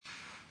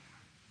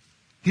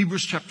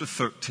Hebrews chapter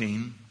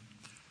 13,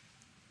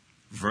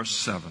 verse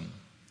 7.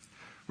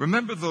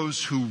 Remember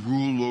those who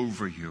rule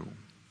over you,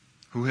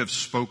 who have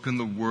spoken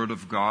the word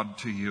of God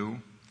to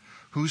you,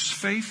 whose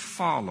faith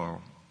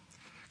follow,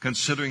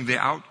 considering the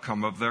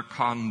outcome of their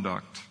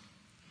conduct.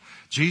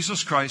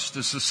 Jesus Christ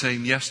is the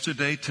same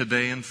yesterday,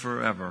 today, and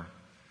forever.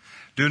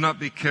 Do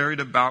not be carried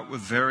about with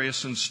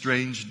various and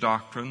strange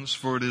doctrines,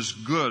 for it is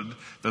good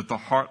that the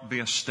heart be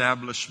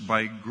established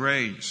by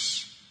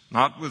grace,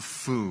 not with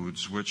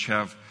foods which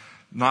have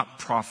not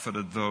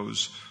profited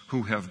those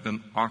who have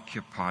been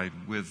occupied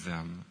with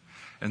them.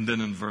 And then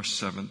in verse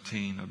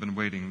 17, I've been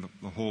waiting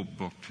the whole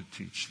book to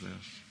teach this.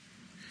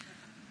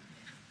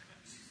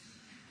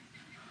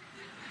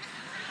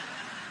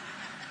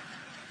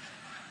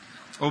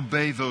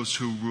 Obey those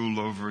who rule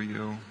over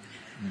you,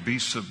 and be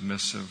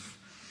submissive,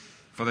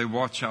 for they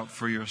watch out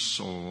for your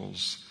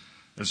souls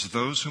as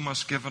those who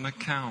must give an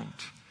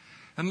account.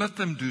 And let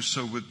them do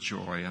so with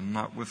joy and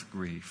not with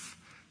grief,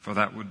 for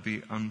that would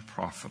be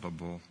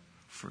unprofitable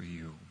for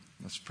you.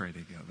 Let's pray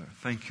together.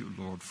 Thank you,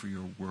 Lord, for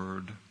your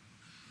word.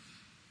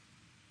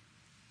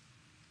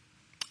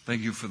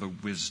 Thank you for the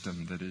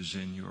wisdom that is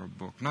in your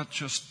book, not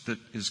just that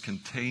is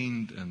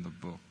contained in the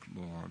book,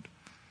 Lord,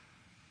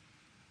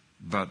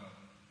 but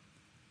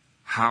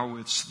how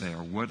it's there,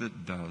 what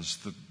it does,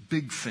 the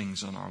big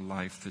things in our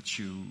life that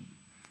you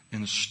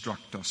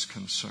instruct us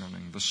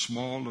concerning, the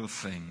smaller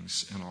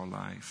things in our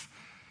life.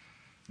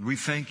 We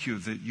thank you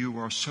that you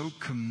are so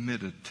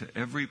committed to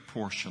every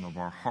portion of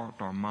our heart,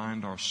 our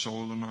mind, our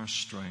soul, and our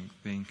strength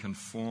being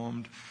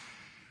conformed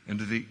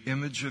into the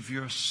image of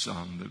your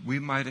Son, that we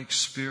might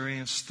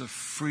experience the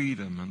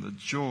freedom and the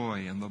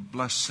joy and the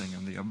blessing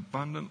and the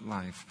abundant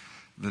life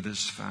that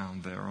is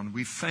found there. And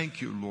we thank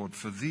you, Lord,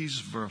 for these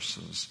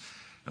verses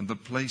and the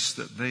place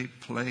that they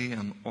play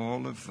in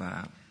all of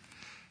that.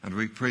 And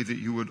we pray that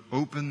you would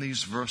open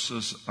these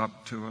verses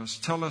up to us.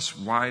 Tell us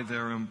why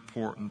they're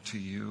important to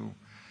you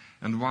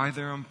and why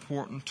they're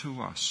important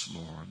to us,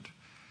 Lord.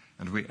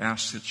 And we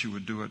ask that you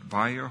would do it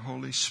by your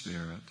Holy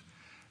Spirit.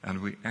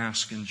 And we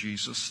ask in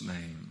Jesus'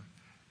 name,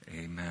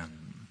 amen.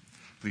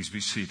 Please be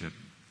seated.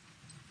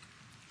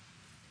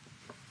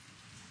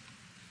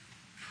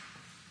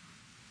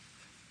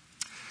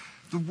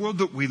 The world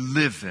that we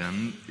live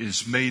in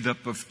is made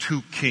up of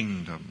two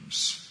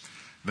kingdoms.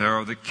 There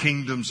are the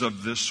kingdoms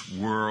of this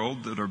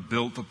world that are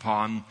built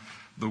upon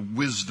the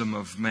wisdom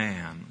of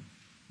man,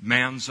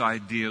 man's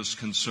ideas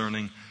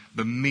concerning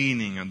the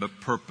meaning and the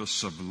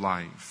purpose of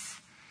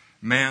life,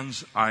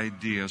 man's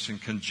ideas and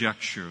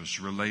conjectures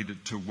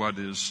related to what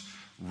is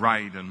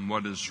right and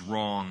what is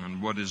wrong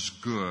and what is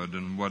good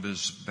and what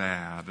is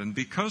bad. And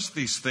because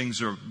these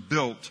things are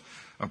built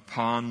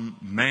upon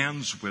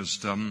man's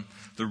wisdom,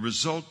 the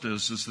result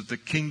is that the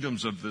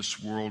kingdoms of this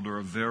world are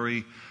a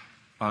very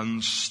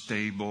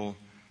unstable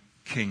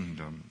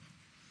kingdom,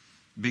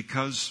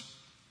 because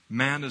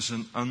man is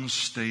an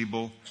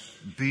unstable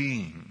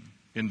being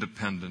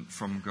independent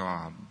from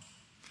God.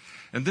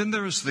 And then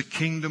there is the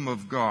kingdom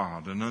of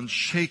God, an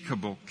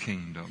unshakable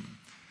kingdom.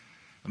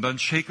 And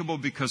unshakable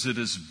because it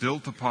is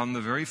built upon the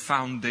very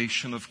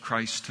foundation of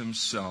Christ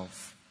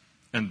himself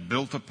and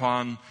built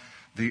upon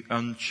the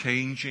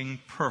unchanging,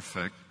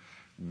 perfect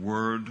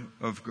Word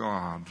of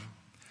God.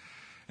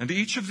 And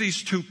each of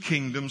these two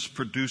kingdoms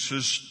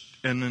produces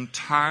an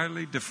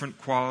entirely different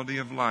quality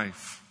of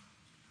life,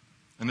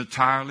 an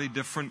entirely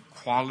different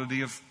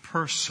quality of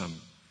person,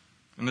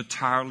 an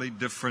entirely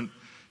different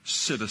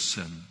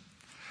citizen.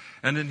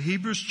 And in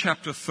Hebrews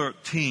chapter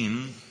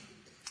 13,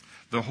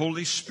 the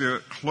Holy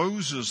Spirit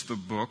closes the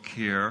book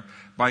here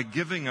by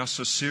giving us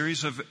a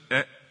series of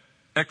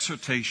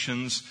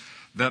exhortations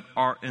that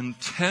are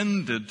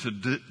intended to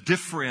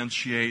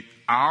differentiate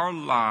our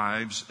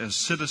lives as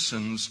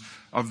citizens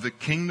of the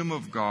kingdom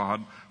of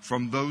God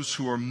from those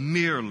who are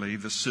merely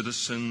the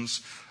citizens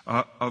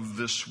of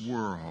this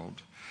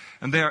world.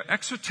 And they are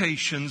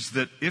exhortations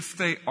that, if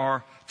they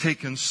are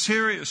taken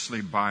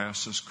seriously by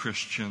us as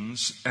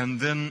Christians and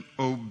then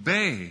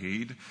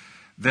obeyed,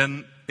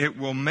 then it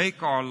will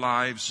make our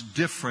lives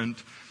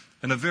different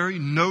in a very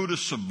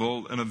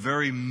noticeable and a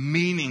very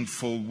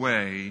meaningful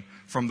way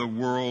from the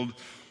world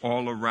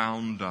all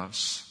around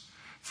us.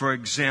 For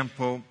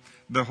example,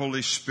 the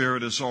Holy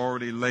Spirit is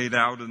already laid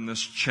out in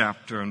this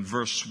chapter in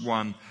verse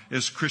 1.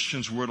 As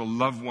Christians, we're to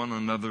love one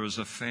another as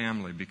a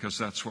family, because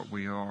that's what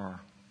we are.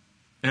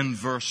 In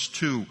verse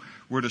 2,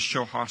 we're to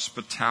show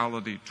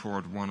hospitality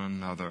toward one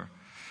another.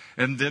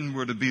 And then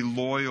we're to be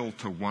loyal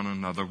to one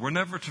another. We're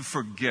never to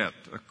forget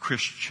a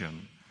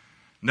Christian,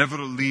 never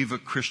to leave a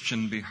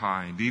Christian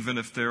behind, even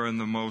if they're in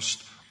the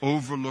most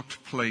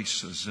overlooked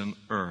places in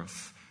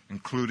earth,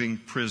 including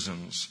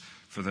prisons,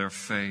 for their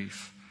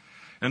faith.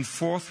 And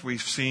fourth,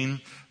 we've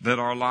seen that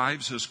our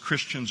lives as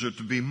Christians are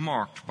to be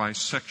marked by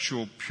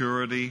sexual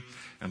purity.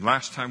 And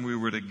last time we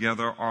were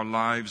together,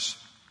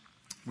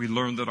 we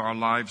learned that our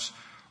lives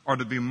are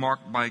to be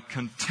marked by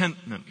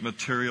contentment,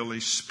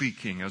 materially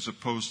speaking, as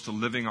opposed to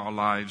living our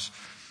lives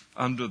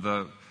under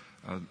the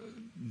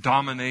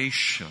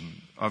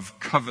domination of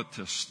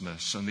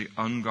covetousness and the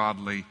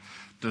ungodly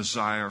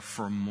desire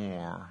for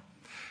more.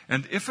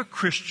 And if a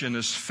Christian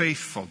is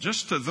faithful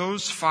just to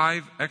those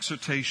 5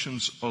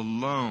 exhortations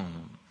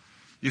alone,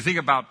 you think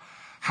about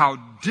how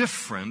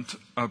different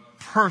a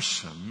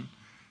person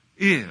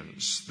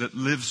is that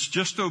lives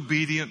just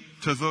obedient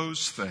to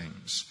those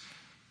things.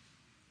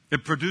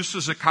 It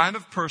produces a kind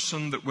of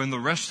person that when the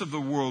rest of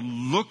the world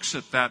looks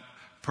at that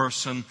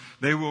person,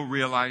 they will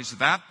realize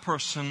that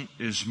person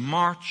is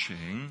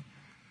marching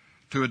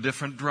to a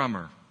different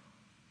drummer.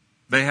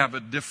 They have a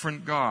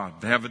different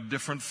God. They have a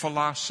different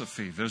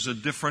philosophy. There's a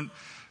different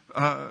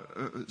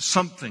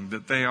something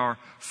that they are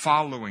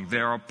following. They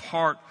are a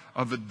part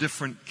of a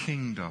different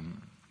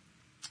kingdom.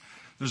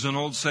 There's an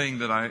old saying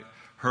that I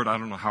heard, I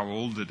don't know how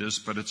old it is,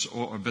 but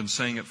I've been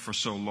saying it for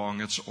so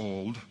long, it's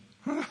old.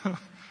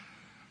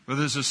 But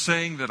there's a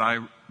saying that I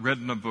read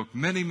in a book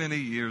many, many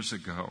years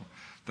ago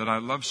that I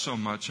love so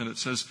much, and it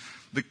says,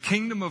 the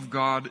kingdom of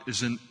God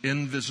is an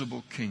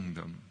invisible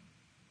kingdom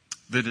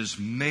that is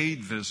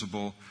made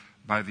visible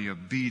by the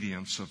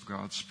obedience of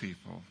God's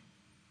people.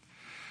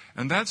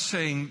 And that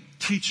saying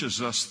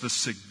teaches us the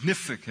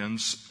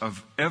significance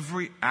of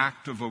every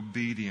act of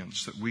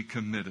obedience that we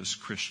commit as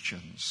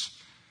Christians.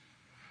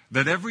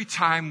 That every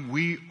time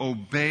we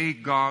obey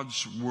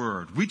God's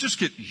word, we just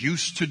get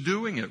used to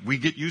doing it. We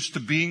get used to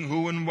being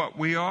who and what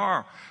we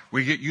are.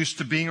 We get used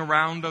to being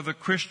around other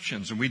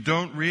Christians. And we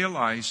don't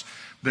realize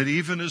that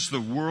even as the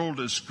world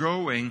is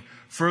going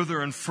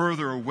further and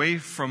further away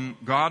from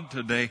God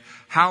today,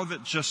 how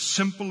that just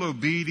simple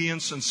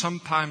obedience and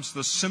sometimes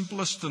the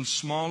simplest and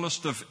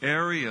smallest of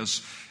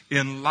areas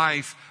in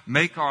life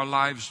make our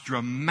lives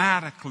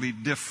dramatically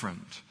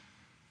different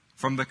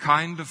from the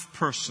kind of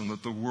person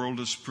that the world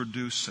is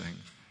producing.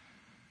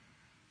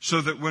 So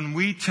that when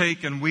we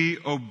take and we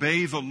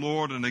obey the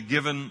Lord in a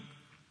given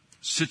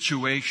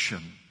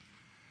situation,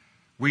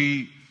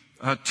 we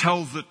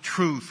tell the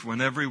truth when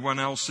everyone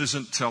else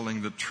isn't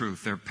telling the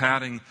truth. They're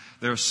padding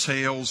their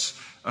sales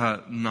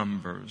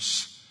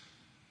numbers.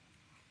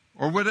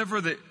 Or whatever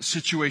the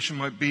situation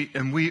might be,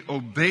 and we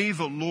obey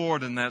the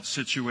Lord in that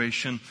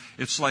situation,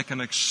 it's like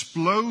an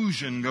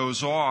explosion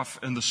goes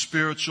off in the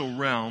spiritual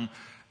realm.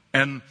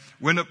 And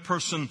when a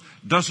person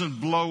doesn't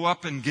blow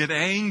up and get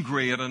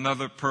angry at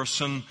another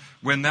person,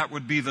 when that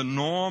would be the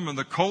norm and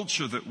the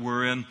culture that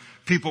we're in,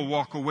 people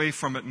walk away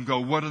from it and go,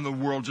 what in the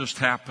world just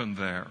happened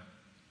there?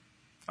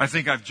 I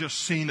think I've just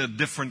seen a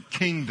different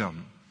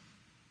kingdom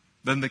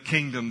than the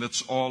kingdom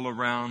that's all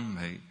around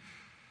me.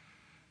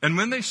 And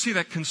when they see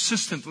that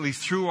consistently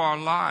through our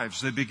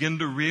lives, they begin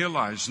to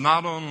realize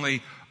not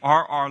only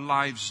are our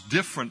lives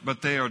different,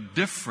 but they are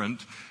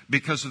different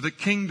because of the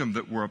kingdom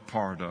that we're a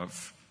part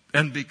of.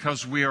 And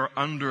because we are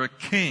under a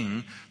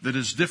king that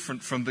is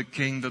different from the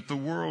king that the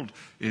world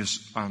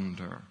is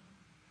under.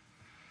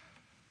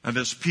 And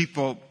as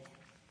people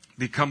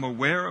become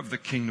aware of the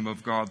kingdom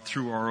of God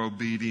through our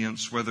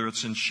obedience, whether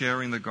it's in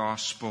sharing the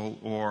gospel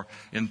or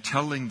in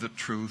telling the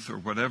truth or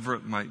whatever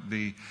it might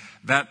be,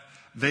 that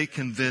they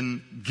can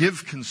then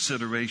give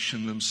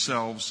consideration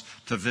themselves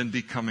to then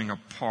becoming a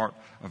part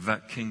of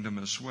that kingdom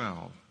as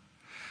well.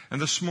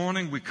 And this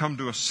morning we come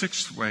to a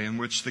 6th way in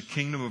which the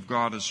kingdom of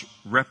God is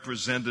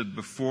represented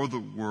before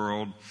the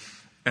world,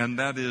 and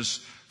that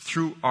is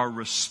through our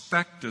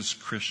respect as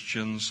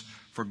Christians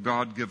for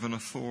God-given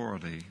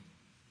authority.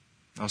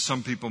 Now,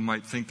 some people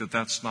might think that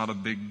that's not a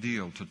big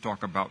deal to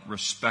talk about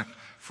respect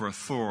for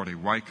authority.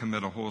 Why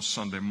commit a whole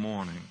Sunday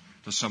morning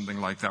to something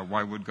like that?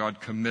 Why would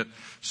God commit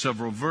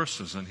several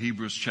verses in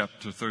Hebrews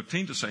chapter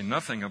 13 to say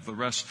nothing of the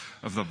rest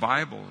of the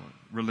Bible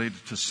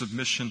related to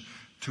submission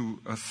to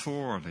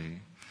authority?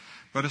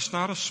 But it's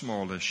not a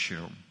small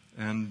issue,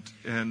 and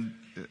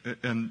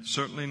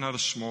certainly not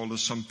as small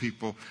as some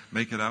people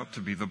make it out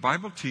to be. The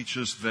Bible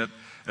teaches that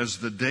as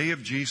the day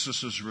of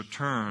Jesus'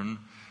 return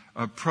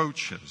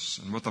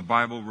approaches, and what the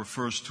Bible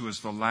refers to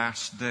as the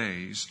last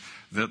days,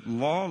 that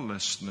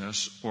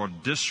lawlessness or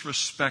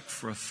disrespect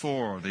for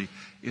authority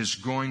is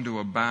going to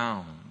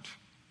abound.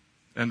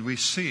 And we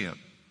see it.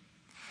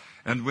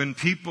 And when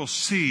people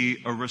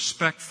see a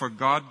respect for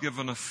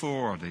God-given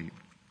authority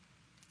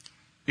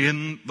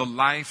in the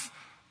life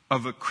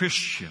of a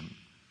Christian,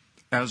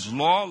 as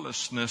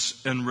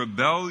lawlessness and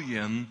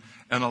rebellion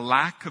and a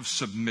lack of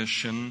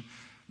submission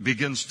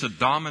begins to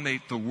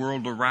dominate the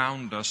world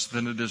around us,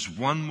 then it is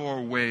one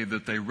more way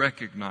that they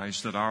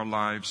recognize that our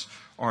lives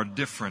are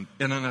different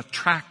in an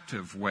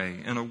attractive way,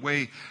 in a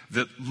way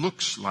that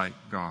looks like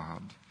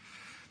God.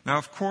 Now,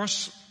 of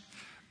course,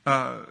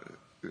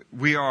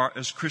 we are,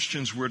 as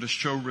Christians, we're to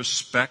show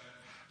respect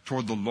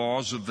toward the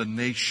laws of the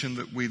nation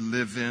that we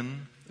live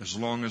in, as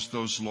long as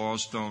those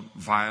laws don't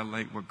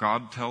violate what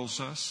God tells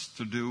us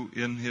to do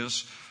in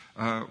His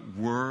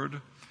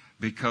Word,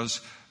 because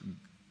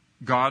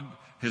God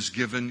has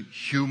given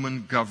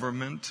human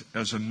government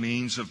as a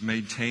means of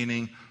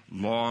maintaining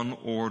law and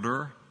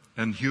order,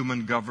 and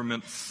human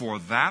government for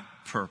that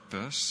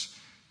purpose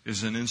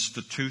is an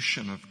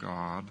institution of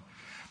God.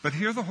 But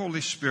here the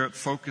Holy Spirit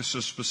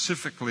focuses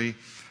specifically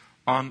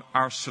on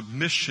our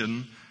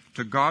submission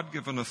to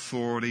God-given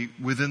authority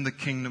within the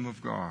kingdom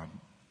of God.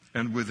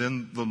 and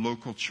within the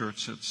local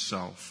church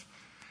itself.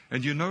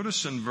 And you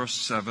notice in verse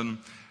 7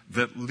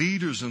 that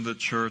leaders in the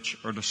church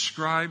are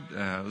described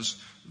as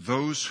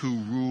those who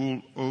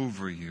rule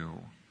over you.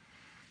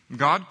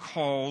 God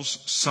calls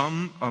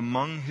some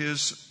among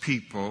his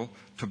people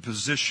to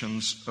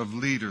positions of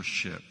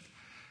leadership.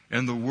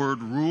 And the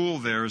word rule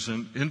there is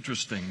an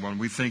interesting one.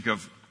 We think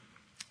of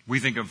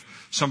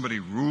somebody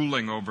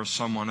ruling over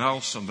someone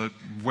else and the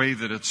way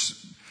that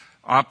it's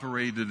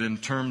operated in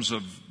terms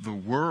of the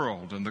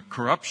world and the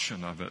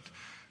corruption of it.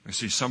 We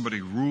see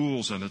somebody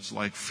rules and it's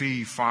like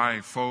fee,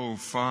 fi, fo,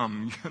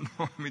 fum,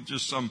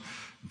 just some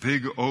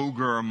big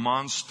ogre or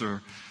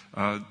monster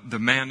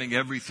demanding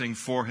everything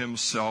for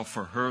himself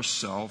or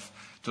herself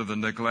to the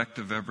neglect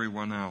of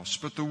everyone else.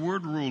 But the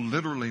word rule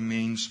literally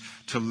means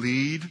to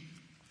lead,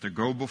 to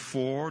go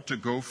before, to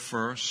go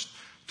first,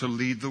 to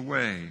lead the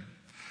way.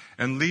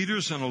 And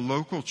leaders in a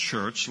local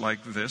church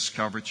like this,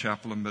 Calvary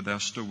Chapel in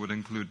Modesto, would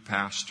include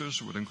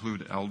pastors, would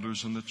include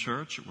elders in the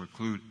church, it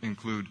would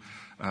include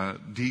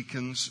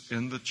deacons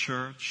in the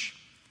church.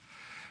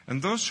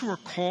 And those who are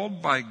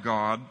called by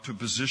God to a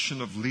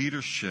position of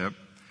leadership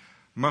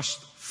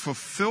must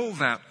fulfill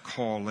that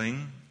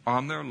calling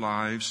on their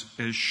lives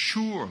as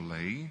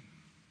surely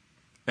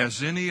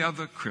as any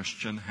other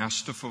Christian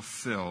has to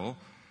fulfill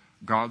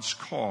God's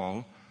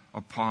call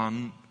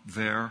upon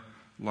their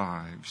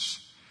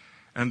lives.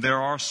 And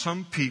there are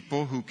some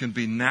people who can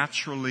be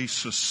naturally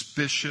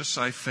suspicious,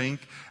 I think,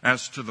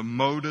 as to the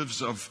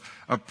motives of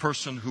a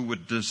person who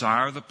would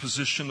desire the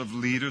position of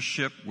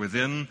leadership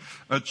within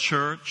a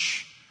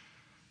church,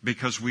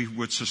 because we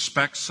would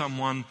suspect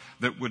someone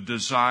that would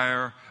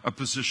desire a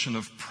position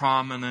of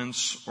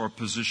prominence or a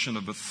position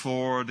of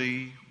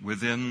authority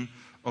within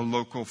a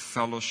local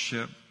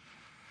fellowship.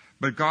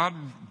 But God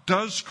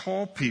does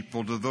call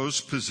people to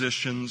those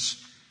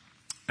positions,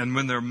 and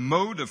when their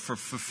motive for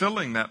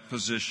fulfilling that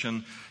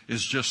position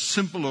is just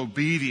simple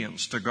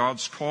obedience to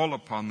God's call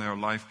upon their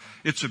life,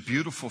 it's a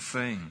beautiful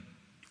thing,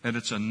 and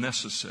it's a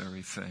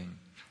necessary thing.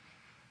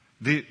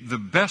 The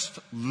best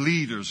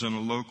leaders in a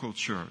local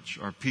church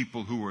are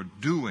people who are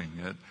doing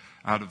it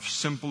out of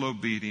simple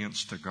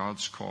obedience to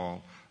God's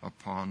call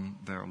upon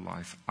their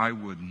life. I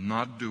would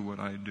not do what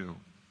I do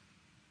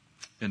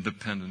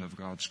independent of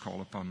God's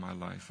call upon my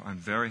life. I'm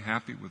very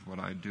happy with what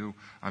I do.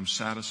 I'm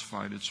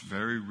satisfied. It's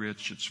very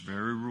rich. It's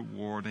very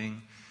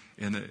rewarding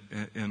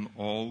in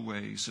all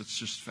ways. It's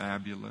just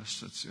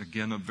fabulous. It's,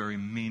 again, a very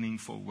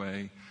meaningful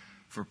way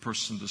for a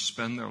person to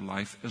spend their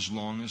life as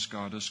long as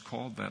God has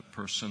called that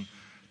person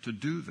to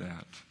do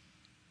that.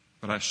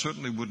 But I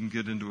certainly wouldn't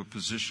get into a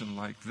position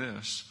like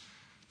this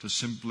to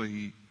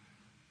simply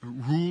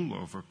rule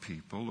over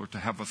people or to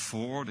have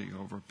authority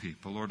over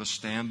people or to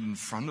stand in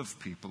front of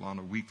people on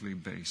a weekly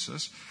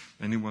basis.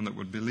 Anyone that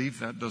would believe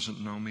that doesn't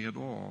know me at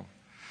all.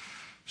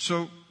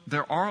 So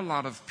there are a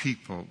lot of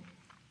people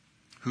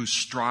who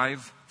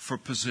strive for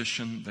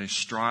position, they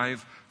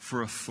strive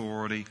for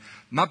authority,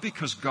 not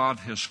because God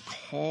has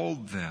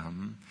called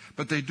them,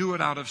 but they do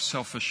it out of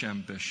selfish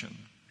ambition.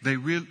 They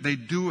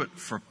do it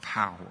for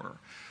power.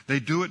 They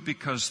do it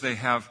because they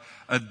have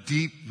a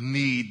deep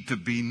need to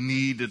be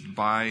needed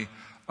by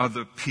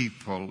other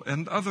people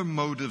and other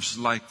motives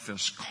like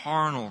this,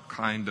 carnal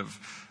kind of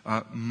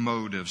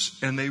motives.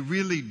 And they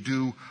really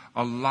do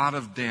a lot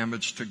of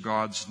damage to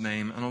God's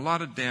name and a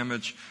lot of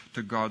damage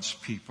to God's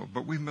people.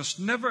 But we must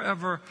never,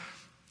 ever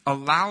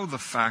allow the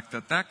fact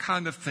that that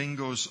kind of thing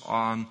goes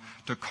on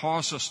to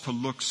cause us to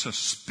look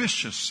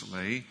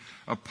suspiciously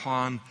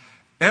upon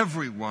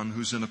everyone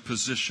who's in a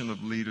position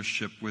of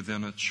leadership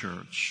within a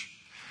church.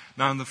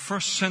 Now, in the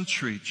first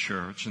century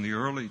church, in the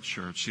early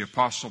church, the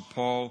Apostle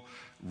Paul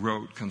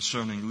wrote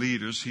concerning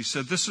leaders, he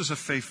said, this is a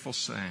faithful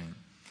saying.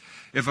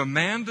 If a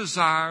man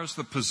desires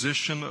the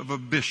position of a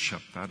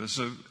bishop, that is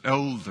an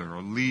elder,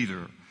 a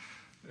leader,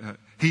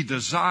 he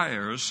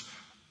desires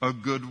a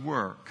good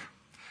work.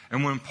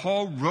 And when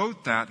Paul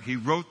wrote that, he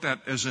wrote that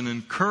as an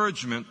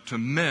encouragement to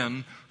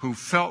men who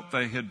felt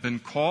they had been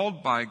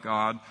called by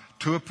God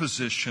to a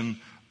position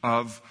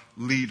of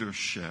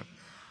leadership.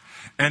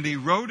 And he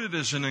wrote it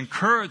as an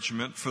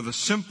encouragement for the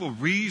simple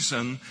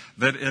reason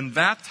that in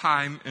that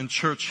time in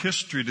church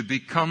history, to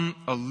become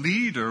a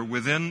leader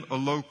within a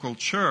local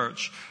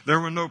church, there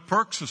were no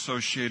perks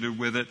associated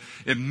with it.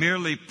 It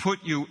merely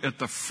put you at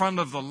the front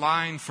of the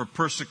line for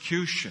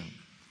persecution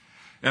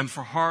and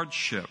for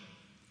hardship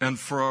and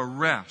for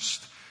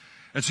arrest.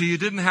 And so you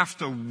didn't have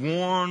to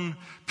warn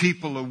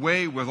people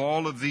away with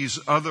all of these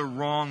other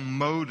wrong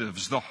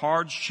motives. The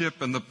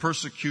hardship and the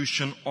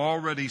persecution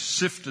already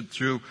sifted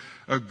through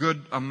a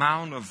good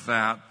amount of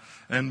that.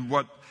 And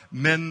what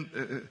men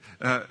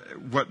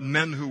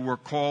who were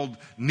called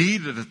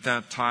needed at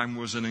that time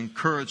was an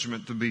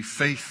encouragement to be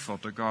faithful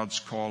to God's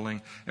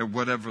calling at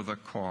whatever the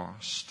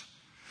cost.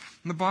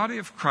 And the body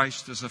of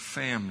Christ is a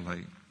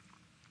family.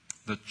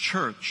 The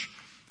church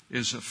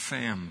is a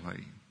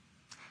family.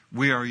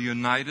 We are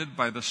united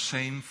by the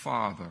same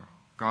Father,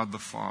 God the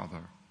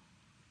Father.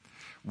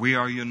 We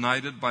are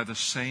united by the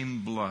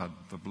same blood,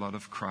 the blood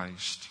of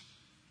Christ.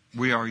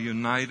 We are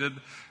united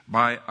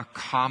by a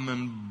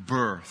common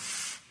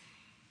birth,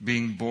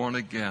 being born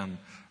again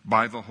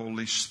by the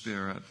Holy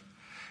Spirit.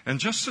 And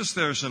just as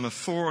there's an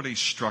authority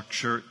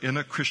structure in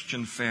a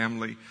Christian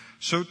family,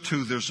 so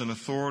too there's an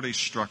authority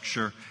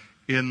structure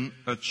in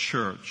a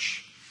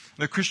church.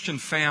 In a Christian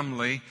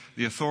family,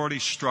 the authority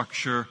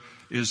structure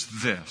is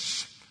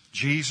this.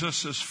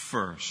 Jesus is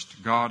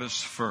first. God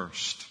is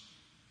first.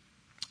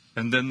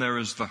 And then there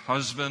is the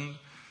husband,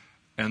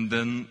 and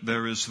then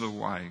there is the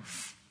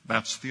wife.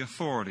 That's the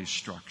authority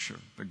structure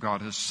that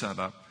God has set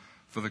up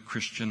for the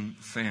Christian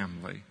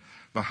family.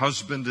 The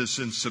husband is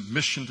in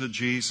submission to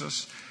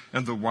Jesus,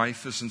 and the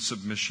wife is in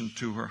submission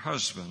to her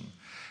husband.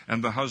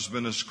 And the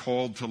husband is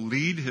called to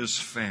lead his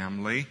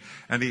family,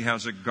 and he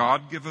has a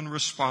God-given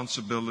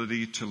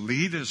responsibility to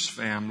lead his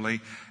family,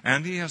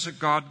 and he has a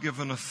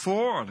God-given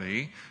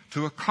authority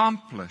to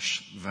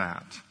accomplish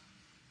that.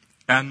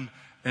 And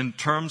in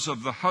terms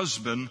of the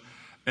husband,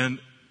 and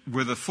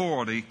with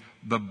authority,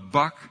 the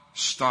buck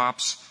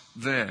stops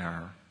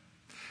there.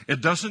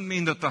 It doesn't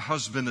mean that the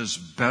husband is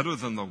better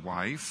than the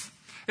wife.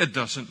 It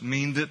doesn't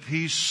mean that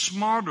he's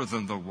smarter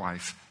than the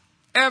wife.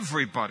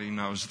 Everybody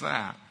knows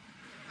that.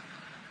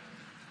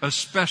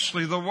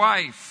 Especially the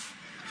wife.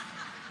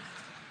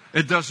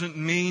 It doesn't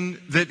mean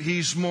that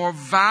he's more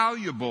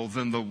valuable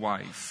than the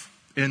wife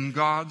in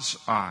God's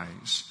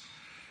eyes.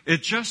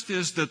 It just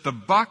is that the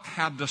buck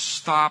had to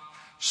stop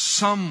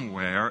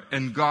somewhere,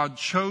 and God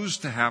chose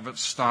to have it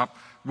stop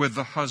with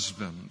the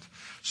husband.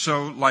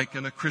 So, like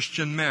in a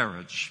Christian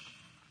marriage,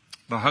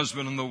 the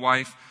husband and the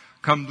wife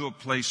come to a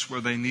place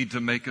where they need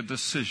to make a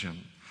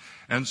decision.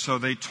 And so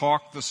they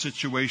talk the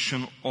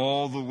situation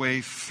all the way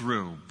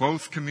through.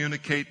 Both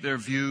communicate their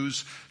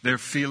views, their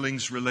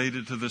feelings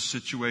related to the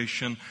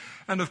situation.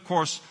 And of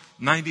course,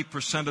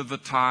 90% of the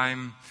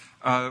time,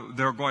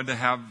 they're going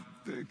to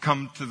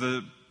come to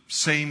the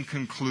same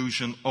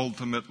conclusion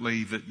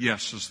ultimately that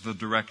yes is the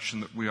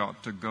direction that we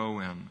ought to go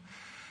in.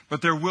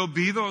 But there will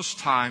be those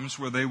times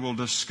where they will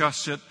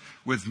discuss it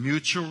with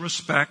mutual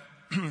respect,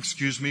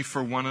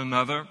 for one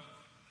another.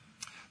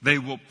 They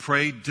will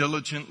pray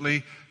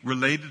diligently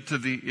related to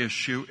the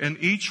issue, and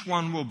each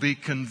one will be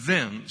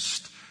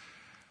convinced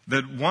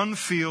that one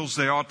feels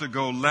they ought to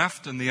go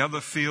left and the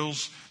other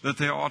feels that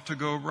they ought to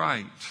go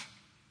right.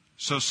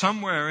 So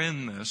somewhere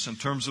in this, in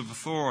terms of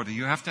authority,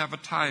 you have to have a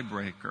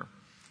tiebreaker,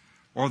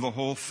 or the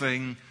whole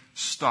thing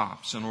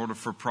stops in order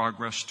for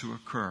progress to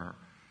occur.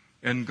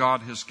 And God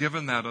has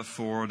given that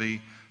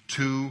authority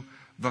to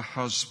the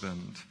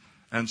husband.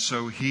 And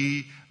so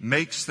he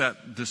makes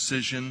that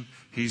decision.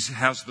 He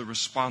has the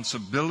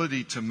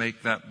responsibility to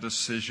make that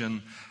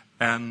decision,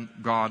 and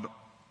God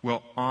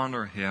will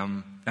honor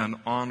him and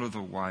honor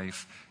the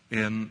wife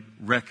in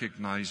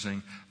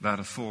recognizing that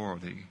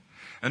authority.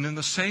 And in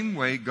the same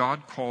way,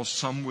 God calls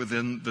some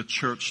within the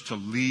church to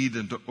lead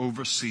and to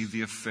oversee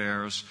the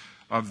affairs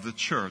of the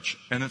church.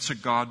 And it's a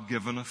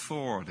God-given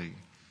authority.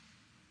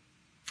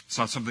 It's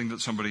not something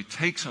that somebody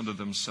takes unto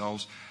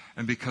themselves.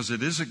 And because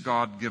it is a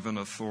God-given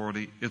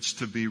authority, it's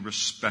to be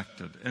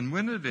respected. And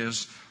when it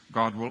is,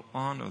 God will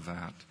honor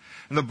that.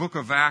 In the book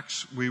of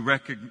Acts, we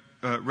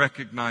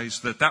recognize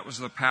that was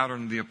the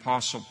pattern of the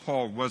Apostle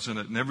Paul, wasn't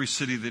it? In every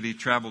city that he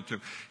traveled to,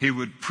 he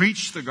would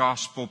preach the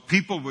gospel,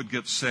 people would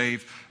get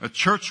saved, a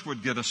church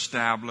would get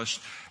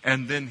established,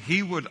 and then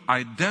he would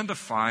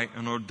identify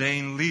and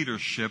ordain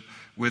leadership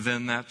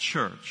within that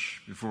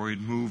church before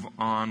he'd move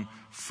on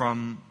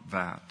from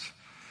that.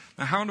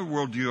 Now, how in the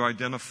world do you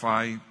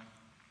identify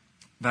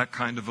that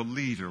kind of a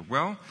leader?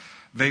 Well,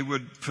 they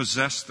would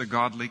possess the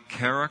godly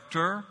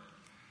character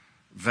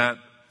that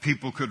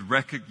people could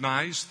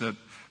recognize that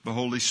the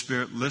Holy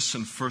Spirit lists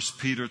in 1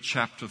 Peter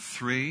chapter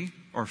 3,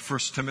 or 1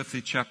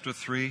 Timothy chapter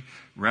 3,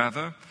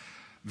 rather.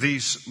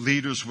 These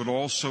leaders would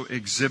also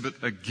exhibit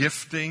a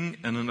gifting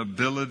and an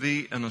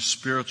ability and a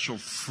spiritual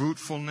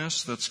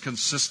fruitfulness that's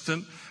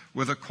consistent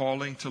with a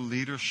calling to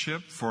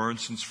leadership. For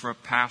instance, for a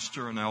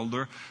pastor and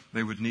elder,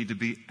 they would need to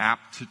be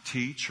apt to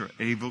teach or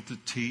able to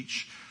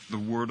teach the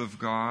Word of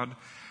God.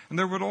 And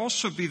there would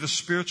also be the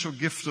spiritual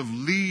gift of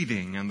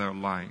leading in their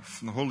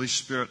life. And the Holy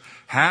Spirit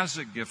has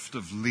a gift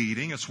of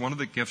leading. It's one of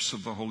the gifts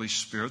of the Holy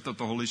Spirit that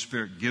the Holy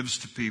Spirit gives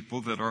to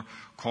people that are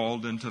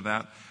called into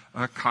that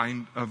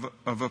kind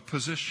of a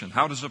position.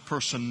 How does a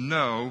person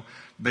know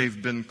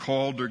they've been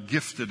called or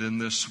gifted in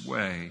this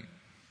way?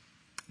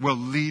 Well,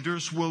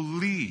 leaders will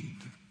lead.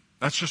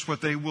 That's just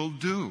what they will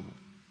do.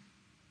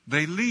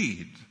 They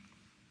lead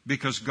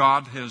because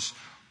God has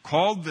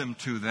called them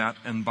to that,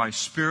 and by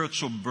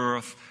spiritual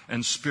birth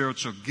and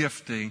spiritual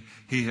gifting,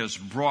 He has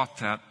brought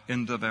that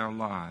into their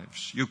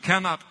lives. You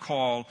cannot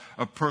call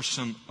a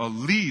person a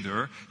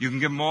leader. You can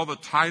give them all the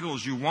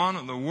titles you want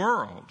in the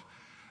world,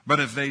 but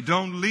if they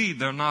don't lead,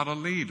 they're not a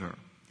leader.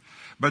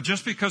 But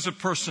just because a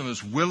person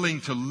is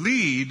willing to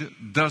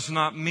lead does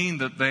not mean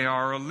that they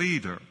are a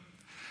leader.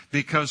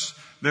 Because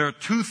there are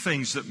two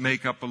things that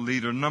make up a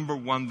leader. Number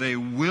one, they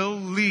will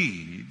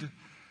lead.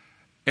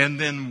 And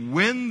then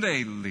when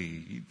they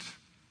lead,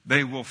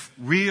 they will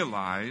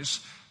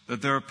realize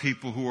that there are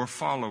people who are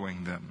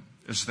following them.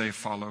 as they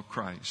follow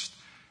Christ.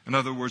 In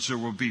other words, there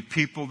will be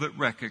people that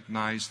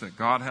recognize that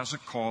God has a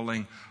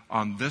calling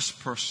on this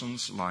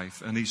person's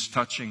life, and He's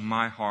touching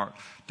my heart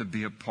to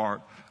be a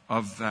part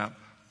of that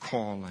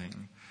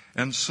calling.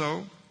 And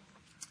so,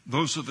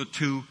 those are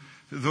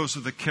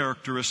the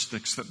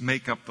characteristics that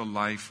make up the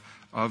life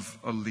of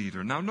a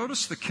leader. Now,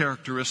 notice the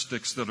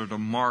characteristics that are to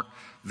mark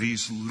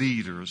these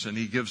leaders, and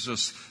he gives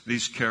us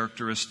these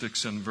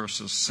characteristics in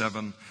verses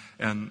 7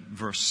 and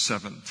verse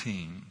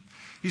 17.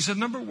 He said,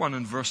 number 1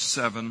 in verse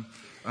 7,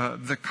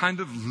 the kind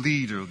of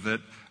leader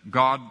that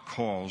God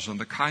calls and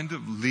the kind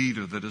of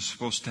leader that is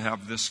supposed to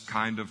have this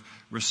kind of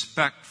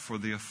respect for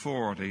the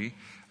authority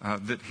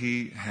that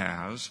he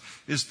has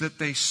is that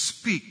they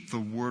speak the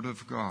Word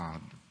of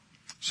God.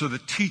 So the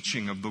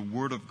teaching of the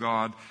Word of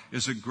God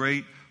is a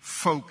great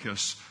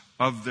focus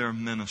of their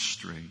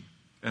ministry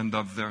and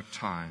of their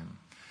time.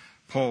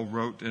 Paul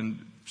wrote in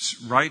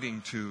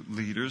writing to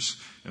leaders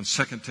in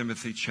 2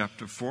 Timothy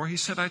chapter 4, he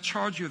said, I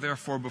charge you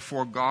therefore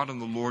before God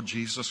and the Lord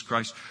Jesus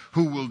Christ,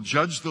 who will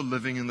judge the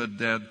living and the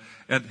dead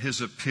at His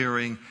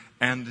appearing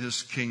and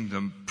His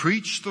kingdom.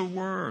 Preach the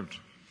Word.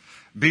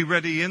 Be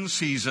ready in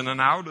season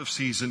and out of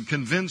season.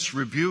 Convince,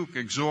 rebuke,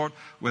 exhort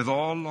with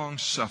all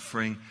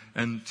long-suffering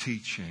and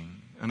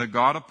teaching. And a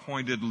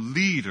God-appointed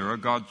leader, a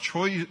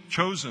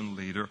God-chosen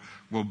leader,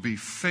 will be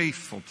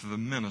faithful to the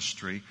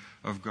ministry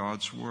of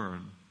God's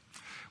Word.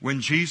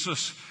 When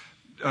Jesus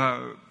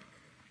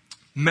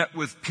met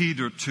with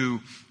Peter to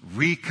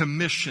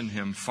recommission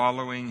him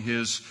following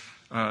his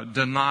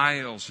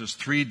denials, his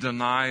 3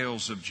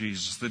 denials of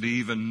Jesus, that he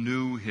even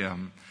knew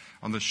him,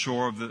 on the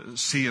shore of the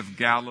Sea of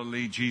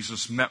Galilee,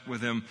 Jesus met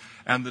with him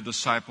and the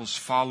disciples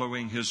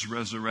following his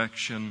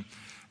resurrection.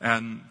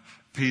 And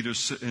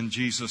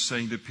Jesus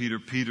saying to Peter,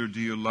 Peter, do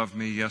you love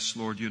me? Yes,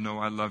 Lord, you know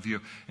I love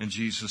you. And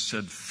Jesus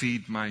said,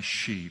 feed my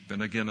sheep.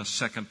 And again, a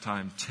second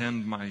time,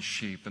 tend my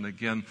sheep. And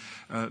again,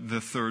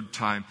 the third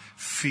time,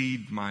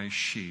 feed my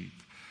sheep.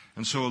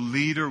 And so a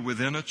leader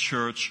within a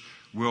church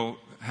will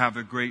have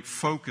a great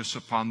focus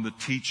upon the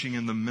teaching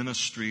and the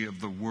ministry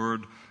of the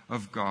Word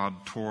of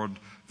God toward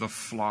the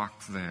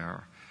flock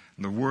there.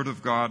 And the Word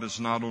of God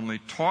is not only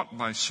taught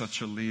by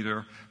such a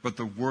leader, but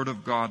the Word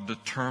of God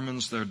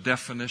determines their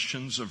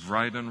definitions of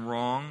right and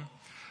wrong,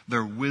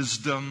 their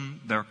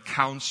wisdom, their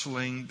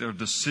counseling, their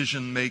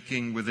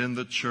decision-making within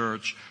the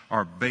church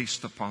are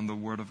based upon the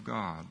Word of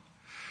God.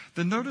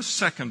 Then notice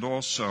second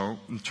also,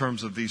 in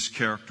terms of these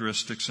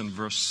characteristics in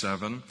verse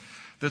 7,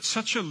 that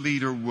such a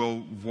leader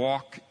will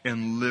walk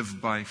and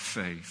live by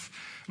faith.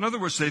 In other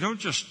words, they don't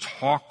just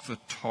talk the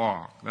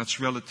talk. That's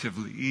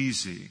relatively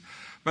easy.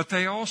 But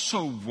they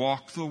also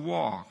walk the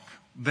walk.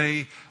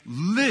 They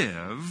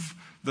live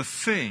the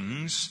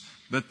things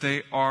that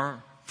they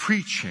are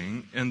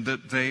preaching and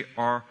that they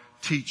are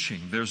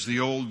teaching. There's the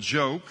old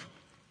joke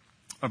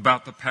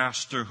about the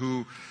pastor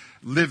who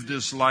lived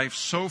his life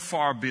so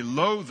far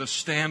below the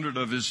standard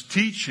of his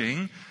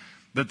teaching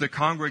that the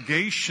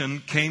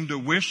congregation came to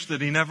wish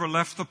that he never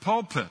left the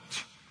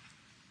pulpit.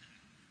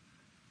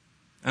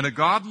 And a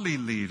godly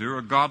leader,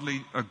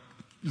 a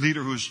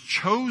leader who is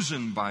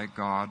chosen by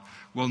God,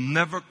 will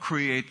never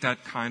create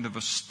that kind of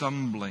a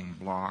stumbling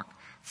block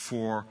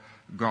for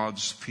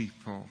God's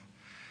people.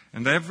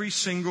 And every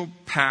single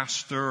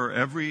pastor or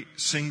every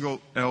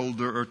single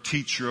elder or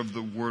teacher of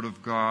the Word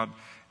of God,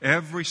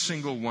 every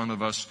single one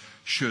of us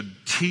should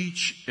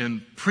teach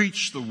and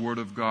preach the Word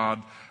of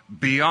God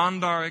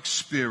beyond our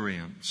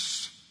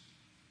experience,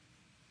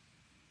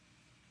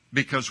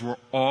 because we're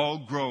all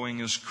growing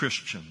as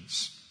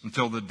Christians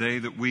until the day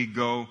that we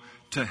go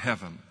to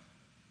heaven.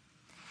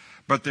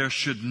 But there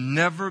should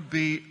never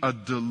be a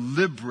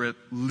deliberate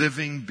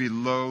living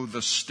below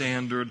the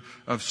standard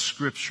of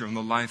Scripture in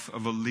the life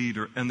of a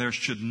leader. And there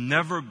should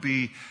never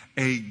be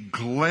a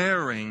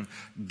glaring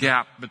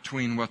gap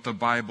between what the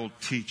Bible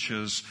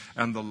teaches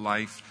and the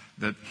life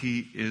that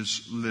he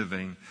is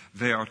living.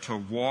 They are to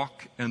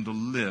walk and to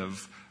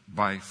live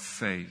by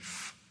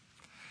faith.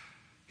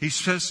 He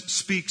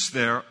speaks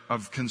there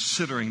of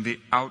considering the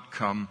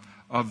outcome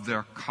of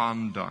their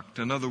conduct.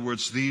 In other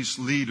words, these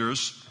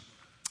leaders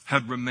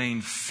had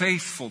remained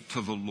faithful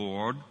to the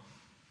Lord,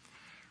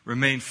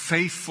 remained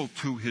faithful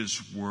to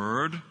His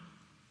Word,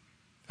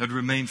 had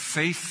remained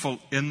faithful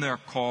in their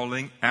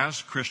calling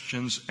as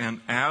Christians and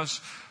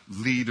as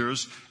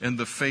leaders in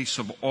the face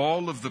of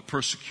all of the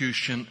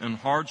persecution and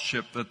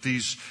hardship that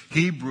these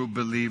Hebrew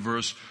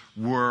believers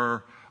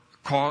were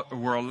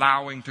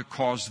allowing to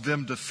cause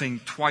them to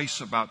think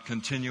twice about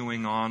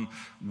continuing on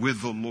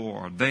with the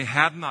Lord. They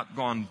had not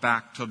gone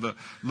back to the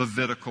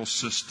Levitical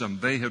system.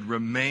 They had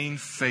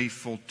remained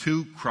faithful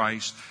to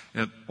Christ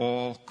at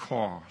all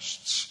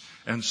costs.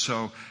 And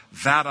so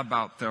that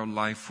about their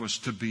life was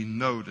to be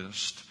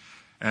noticed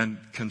and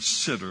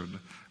considered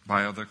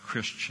by other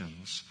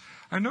Christians.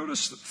 I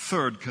noticed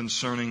third,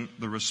 concerning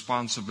the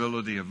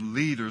responsibility of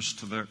leaders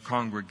to their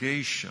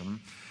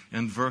congregation,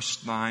 in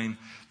verse 9,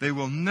 they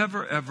will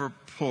never ever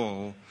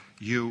pull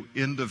you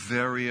into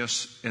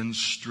various and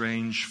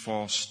strange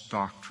false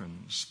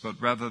doctrines,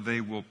 but rather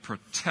they will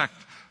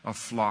protect a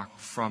flock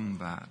from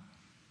that.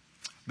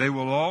 They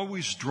will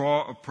always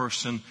draw a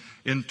person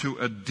into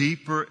a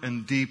deeper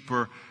and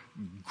deeper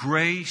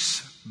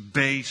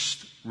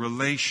grace-based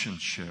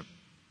relationship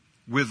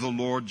with the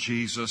Lord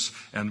Jesus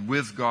and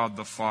with God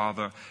the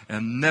Father,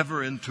 and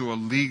never into a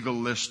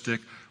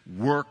legalistic,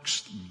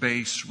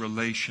 works-based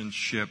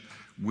relationship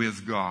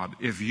with God.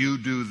 If you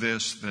do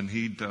this, then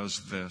He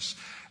does this.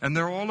 And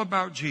they're all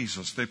about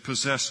Jesus. They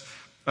possess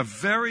a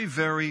very,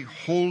 very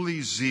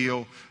holy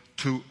zeal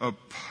to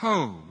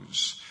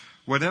oppose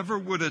whatever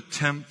would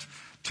attempt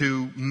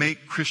to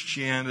make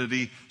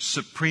Christianity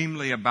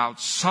supremely about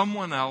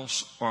someone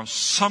else or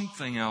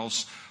something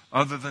else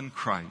other than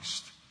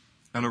Christ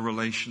and a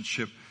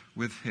relationship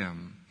with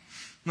Him.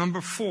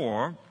 Number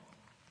 4,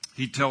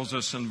 he tells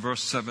us in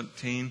verse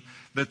 17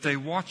 that they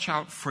watch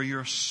out for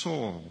your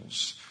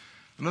souls.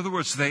 In other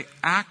words, they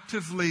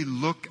actively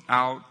look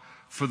out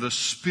for the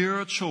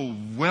spiritual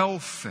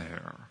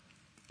welfare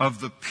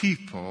of the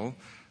people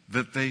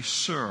that they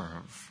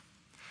serve.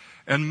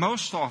 And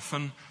most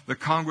often, the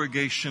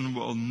congregation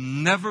will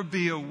never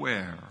be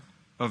aware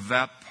of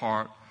that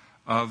part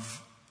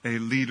of a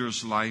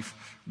leader's life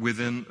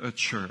within a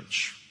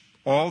church.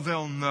 All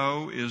they'll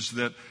know is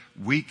that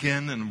week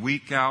in and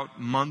week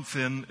out, month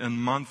in and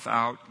month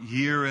out,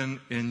 year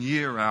in and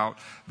year out,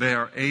 they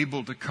are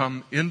able to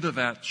come into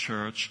that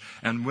church,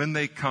 and when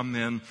they come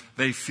in,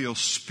 they feel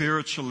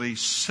spiritually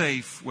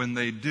safe when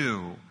they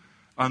do,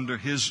 under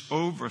His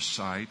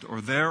oversight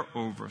or their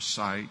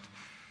oversight.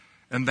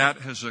 And that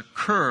has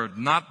occurred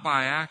not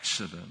by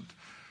accident,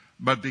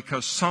 but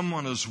because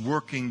someone is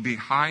working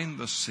behind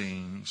the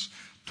scenes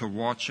to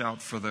watch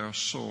out for their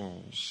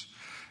souls.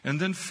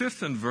 And then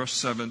fifth, in verse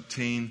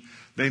 17,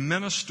 they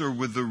minister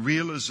with the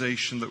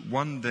realization that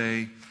one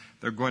day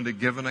they're going to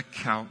give an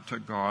account to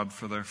God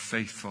for their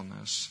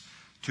faithfulness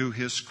to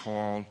His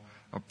call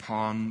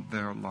upon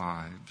their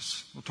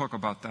lives. We'll talk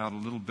about that a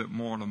little bit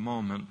more in a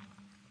moment.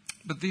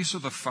 But these are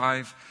the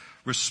 5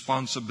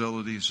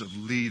 responsibilities of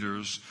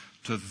leaders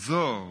to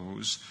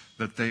those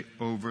that they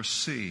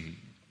oversee.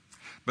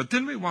 But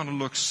then we want to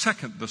look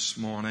second this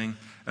morning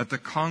at the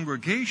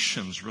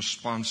congregation's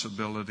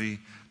responsibility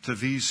to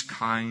these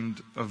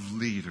kind of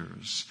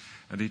leaders.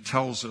 And he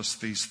tells us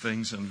these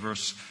things in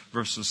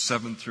verses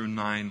 7 through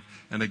 9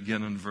 and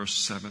again in verse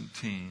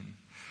 17.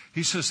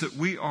 He says that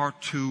we are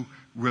to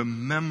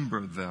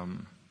remember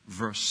them,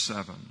 verse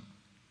 7.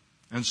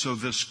 And so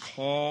this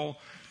call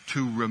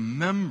to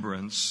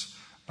remembrance,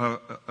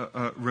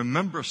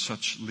 remember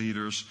such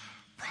leaders,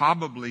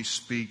 probably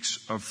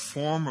speaks of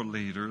former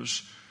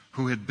leaders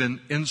who had been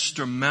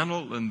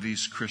instrumental in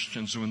these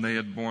Christians when they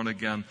had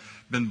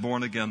been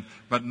born again,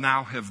 but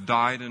now have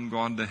died and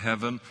gone to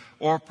heaven.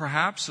 Or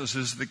perhaps, as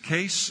is the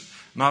case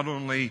not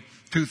only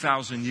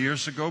 2,000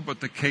 years ago, but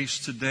the case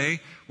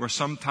today, where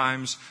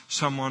sometimes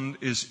someone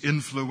is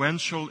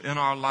influential in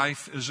our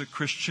life as a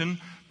Christian,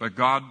 but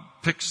God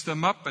picks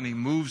them up and He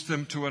moves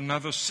them to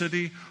another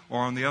city or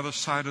on the other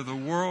side of the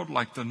world,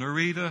 like the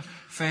Narita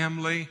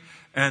family,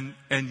 and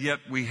yet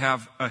we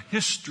have a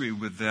history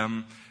with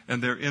them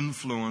and their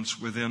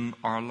influence within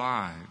our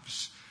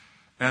lives.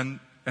 And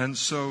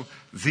so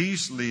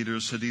these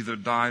leaders had either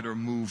died or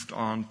moved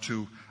on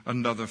to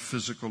another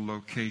physical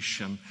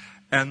location.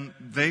 And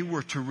they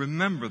were to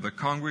remember, the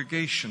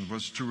congregation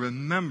was to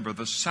remember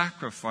the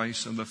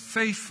sacrifice and the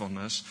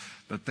faithfulness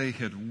that they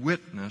had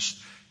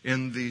witnessed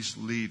in these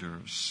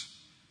leaders.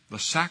 The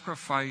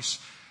sacrifice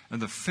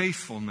and the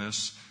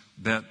faithfulness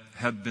that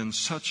had been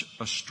such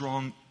a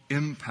strong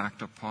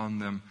impact upon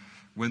them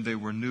when they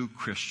were new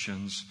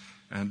Christians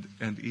and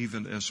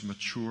even as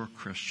mature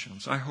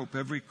Christians. I hope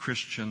every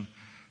Christian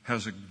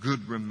has a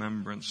good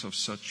remembrance of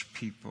such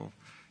people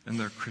in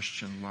their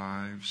Christian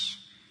lives.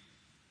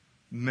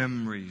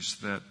 Memories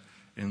that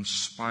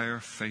inspire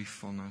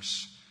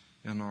faithfulness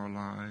in our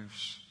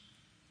lives.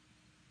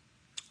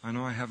 I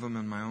know I have them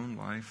in my own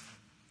life.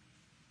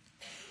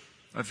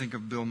 I think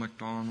of Bill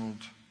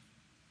McDonald,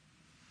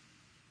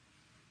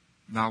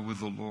 now with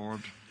the Lord.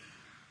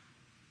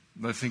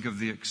 I think of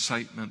the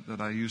excitement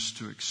that I used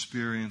to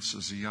experience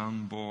as a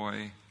young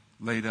boy,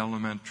 late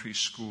elementary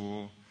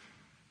school,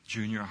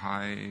 junior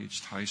high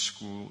aged, high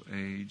school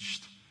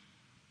aged.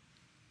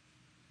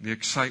 The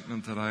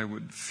excitement that I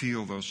would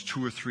feel those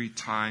 2 or 3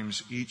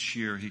 times each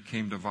year he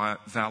came to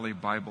Valley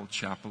Bible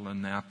Chapel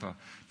in Napa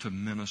to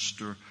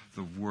minister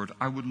the Word.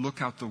 I would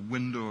look out the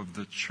window of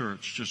the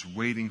church just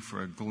waiting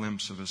for a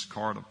glimpse of his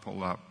car to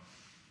pull up,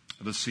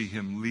 to see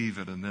him leave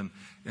it and then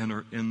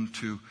enter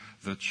into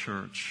the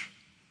church.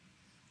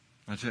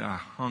 I tell you, I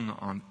hung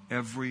on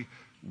every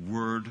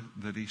word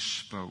that he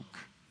spoke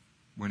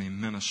when he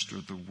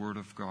ministered the Word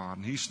of God.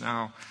 And he's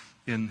now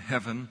in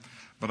heaven,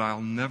 but I'll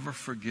never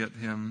forget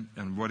him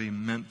and what he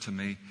meant to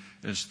me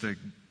as the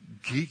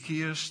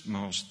geekiest,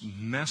 most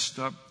messed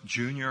up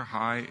junior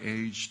high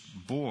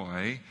aged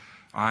boy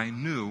I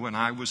knew, and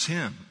I was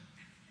him.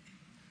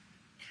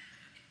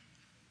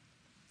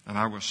 And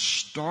I was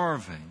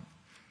starving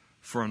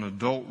for an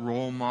adult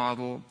role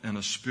model and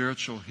a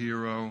spiritual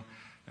hero,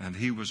 and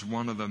he was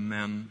one of the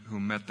men who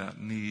met that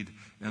need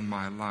in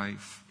my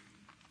life.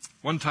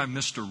 One time,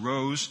 Mr.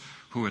 Rose,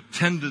 who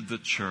attended the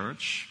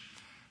church,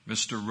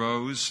 Mr.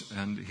 Rose,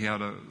 and he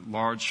had a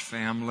large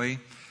family,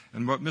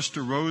 and what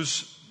Mr.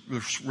 Rose,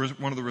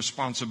 one of the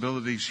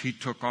responsibilities he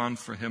took on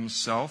for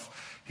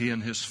himself, he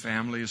and his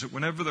family, is that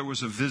whenever there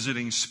was a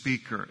visiting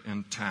speaker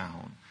in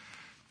town,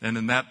 and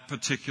in that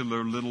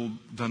particular little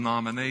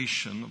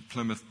denomination of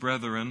Plymouth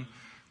Brethren,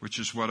 which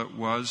is what it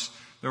was,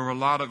 there were a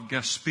lot of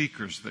guest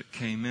speakers that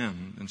came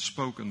in and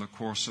spoke in the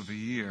course of a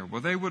year.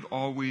 Well, they would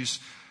always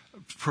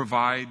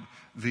provide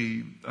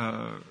a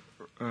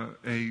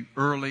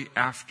early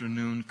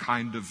afternoon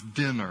kind of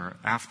dinner,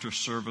 after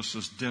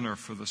services dinner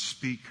for the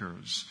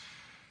speakers.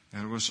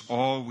 And it was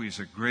always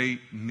a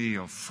great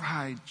meal,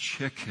 fried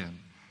chicken.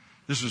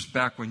 This was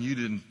back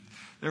when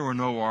there were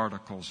no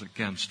articles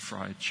against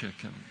fried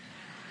chicken.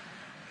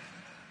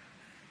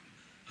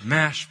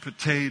 Mashed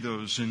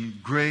potatoes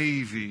and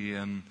gravy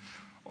and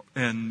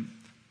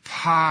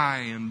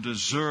pie and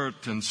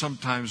dessert, and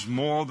sometimes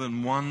more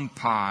than one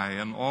pie.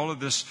 And all of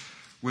this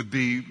would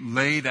be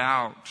laid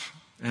out,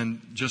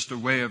 and just a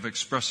way of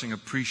expressing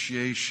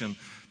appreciation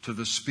to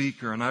the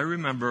speaker. And I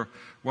remember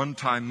one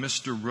time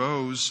Mr.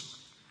 Rose,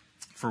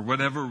 for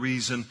whatever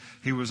reason,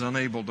 he was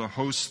unable to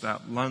host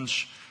that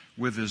lunch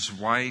with his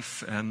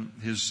wife and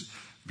his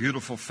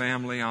beautiful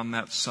family on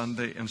that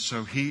Sunday. And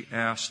so he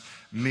asked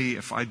me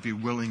if I'd be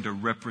willing to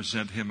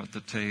represent him at the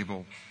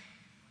table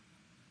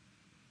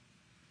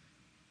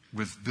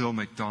with Bill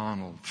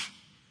McDonald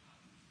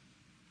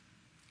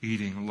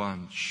eating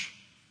lunch.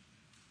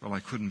 Well, I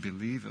couldn't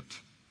believe it.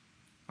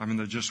 I mean,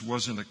 there just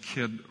wasn't a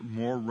kid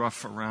more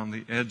rough around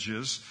the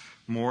edges,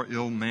 more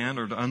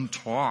ill-mannered,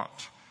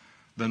 untaught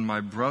than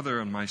my brother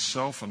and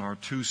myself and our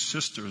two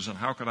sisters. And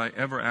how could I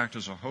ever act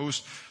as a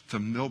host to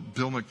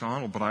Bill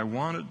McDonald? But I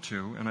wanted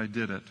to, and I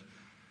did it.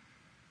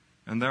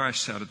 And there I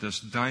sat at this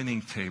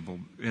dining table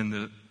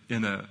in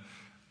a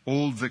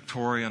old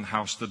Victorian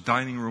house. The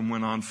dining room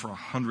went on for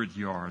 100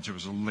 yards. It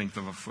was the length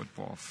of a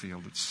football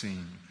field, it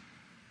seemed.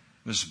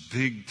 This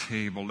big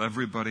table,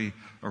 everybody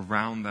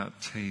around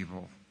that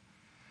table.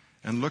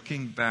 And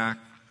looking back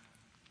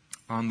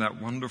on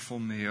that wonderful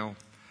meal,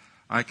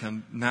 I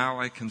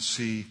can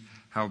see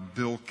how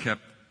Bill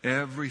kept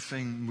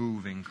everything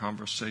moving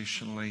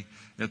conversationally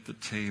at the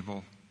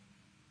table,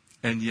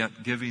 and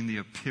yet giving the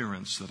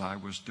appearance that I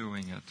was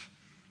doing it.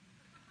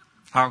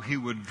 How he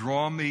would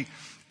draw me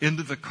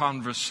into the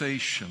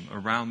conversation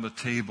around the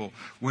table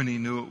when he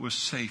knew it was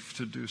safe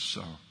to do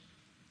so.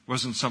 It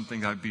wasn't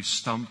something I'd be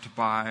stumped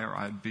by or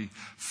I'd be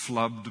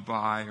flubbed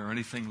by or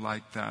anything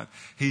like that.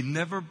 He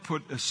never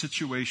put a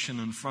situation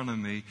in front of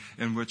me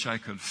in which I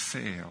could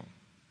fail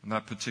in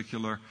that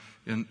particular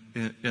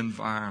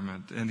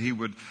environment. And he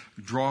would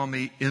draw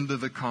me into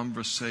the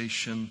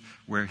conversation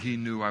where he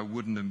knew I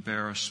wouldn't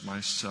embarrass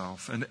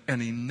myself.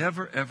 And he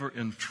never ever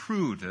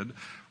intruded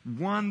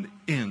 1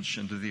 inch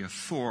into the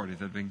authority that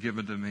had been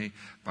given to me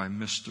by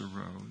Mr.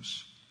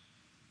 Rose.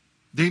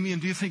 Damien,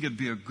 do you think it'd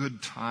be a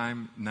good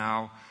time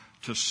now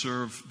to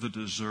serve the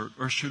dessert,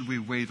 or should we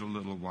wait a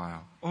little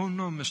while? Oh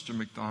no, Mr.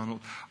 McDonald,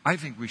 I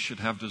think we should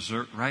have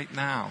dessert right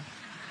now.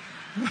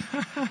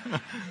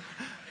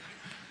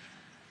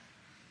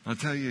 I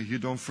tell you, you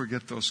don't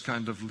forget those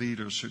kind of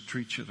leaders who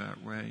treat you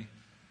that way.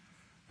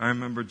 I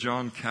remember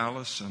John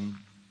Callis, and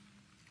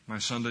my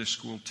Sunday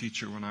school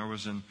teacher when I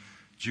was in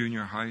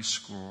junior high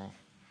school,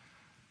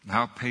 and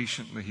how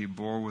patiently he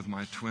bore with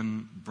my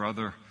twin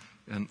brother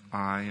and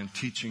I in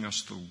teaching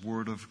us the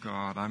Word of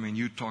God. I mean,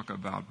 you talk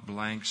about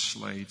blank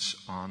slates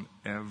on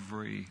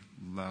every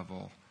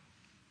level,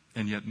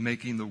 and yet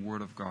making the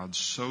Word of God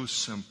so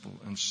simple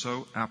and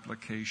so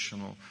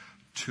applicational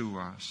to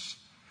us.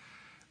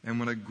 And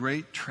when a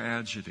great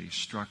tragedy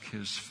struck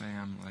his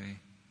family,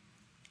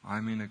 I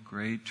mean a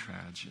great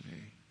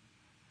tragedy,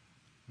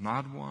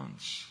 not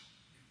once,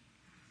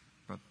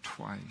 but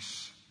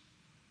twice,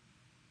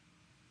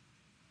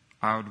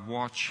 I would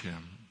watch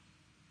him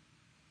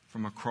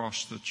from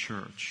across the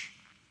church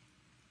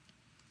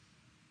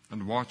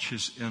and watch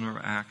his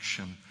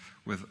interaction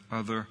with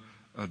other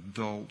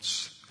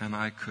adults, and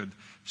I could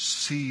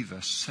see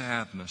the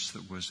sadness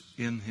that was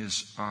in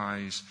his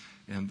eyes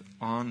and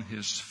on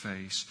his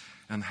face,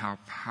 and how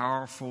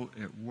powerful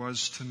it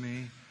was to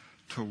me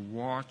to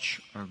watch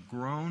a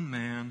grown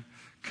man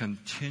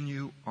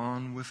continue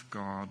on with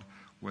God,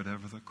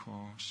 whatever the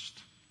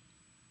cost.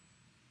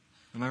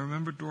 And I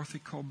remember Dorothy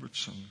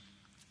Culbertson,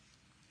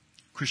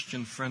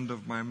 Christian friend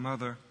of my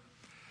mother,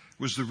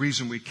 was the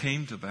reason we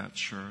came to that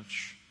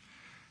church.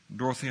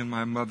 Dorothy and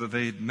my mother,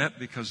 they had met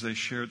because they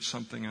shared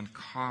something in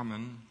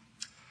common,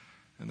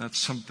 and that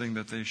something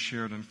that they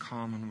shared in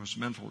common was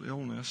mental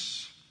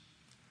illness.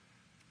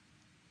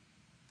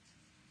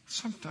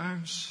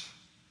 Sometimes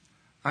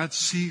I'd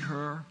see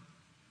her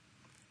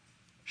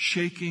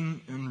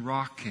shaking and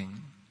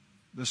rocking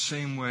the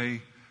same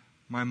way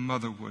my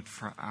mother would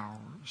for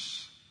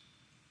hours.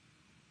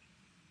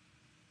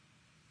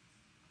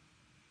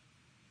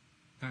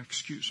 Now,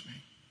 excuse me.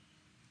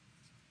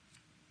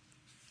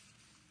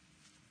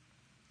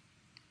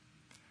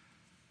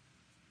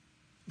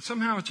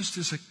 Somehow, just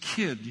as a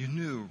kid, you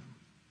knew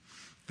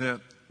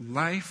that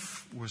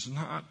life was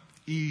not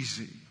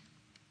easy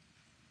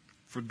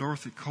for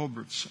Dorothy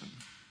Culbertson.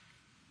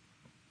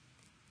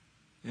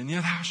 And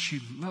yet how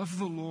she loved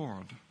the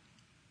Lord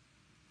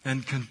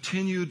and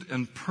continued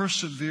and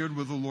persevered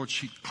with the Lord.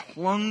 She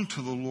clung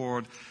to the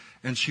Lord,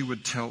 and she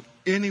would tell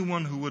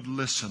anyone who would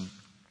listen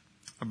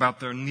about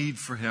their need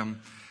for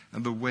Him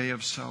and the way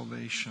of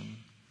salvation.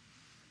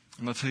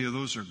 And I'll tell you,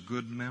 those are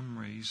good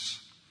memories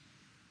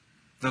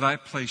that I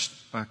placed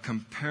a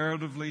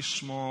comparatively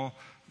small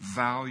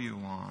value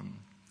on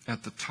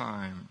at the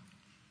time,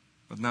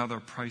 but now they're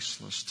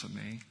priceless to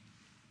me.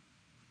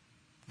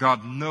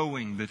 God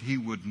knowing that He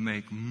would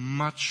make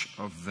much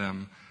of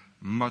them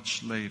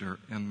much later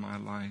in my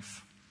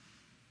life.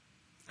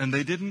 And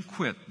they didn't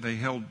quit. They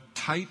held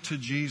tight to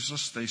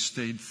Jesus. They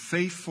stayed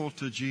faithful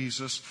to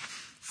Jesus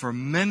for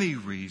many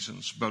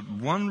reasons. But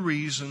one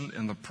reason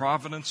in the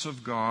providence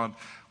of God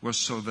was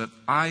so that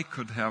I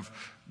could have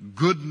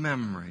good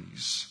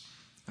memories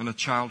in a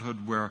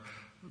childhood where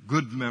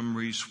good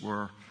memories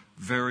were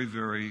very,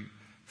 very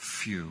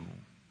few.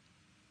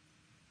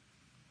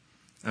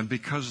 And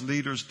because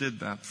leaders did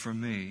that for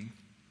me,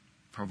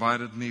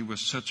 provided me with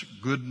such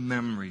good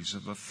memories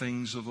of the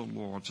things of the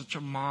Lord, such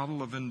a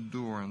model of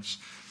endurance,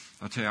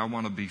 I tell you, I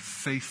want to be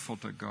faithful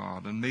to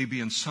God. And maybe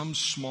in some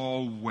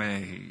small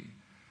way,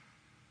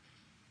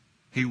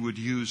 He would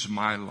use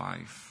my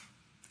life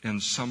in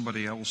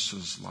somebody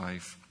else's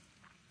life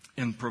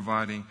in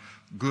providing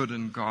good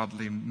and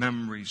godly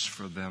memories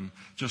for them,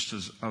 just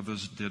as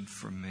others did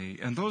for me.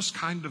 And those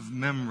kind of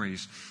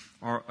memories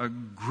are a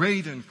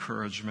great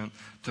encouragement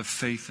to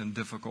faith in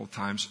difficult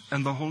times,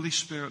 and the Holy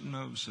Spirit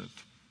knows it.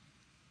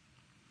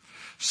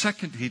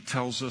 Second, He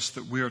tells us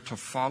that we are to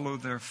follow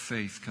their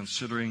faith,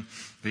 considering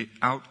the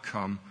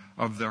outcome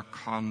of their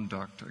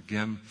conduct,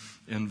 again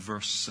in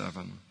verse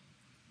 7.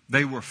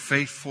 They were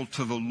faithful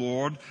to the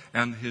Lord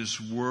and His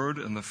Word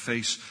in the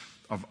face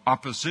of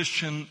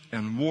opposition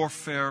and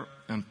warfare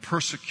and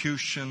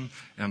persecution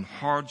and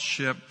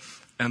hardship,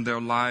 and their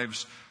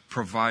lives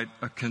provide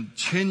a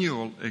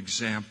continual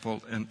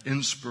example and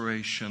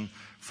inspiration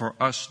for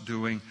us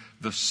doing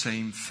the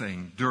same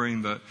thing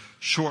during the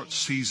short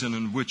season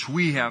in which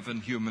we have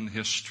in human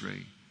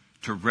history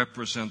to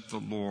represent the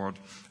Lord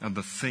and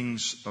the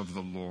things of the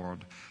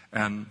Lord.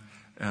 And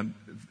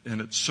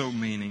it's so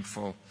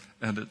meaningful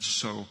and it's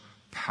so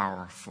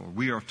powerful.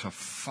 We are to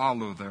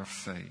follow their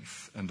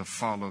faith and to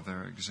follow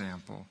their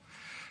example.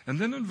 And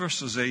then in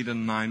verses 8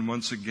 and 9,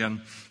 once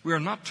again, we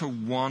are not to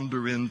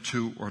wander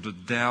into or to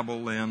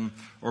dabble in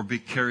or be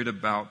carried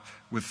about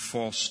with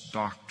false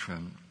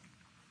doctrine.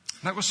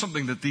 That was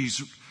something that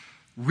these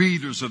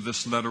readers of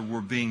this letter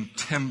were being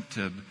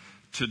tempted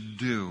to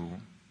do.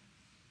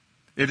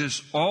 It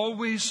is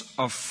always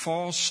a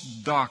false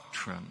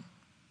doctrine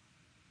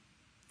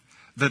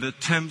that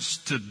attempts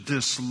to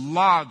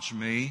dislodge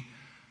me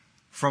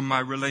from my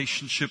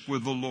relationship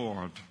with the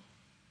Lord,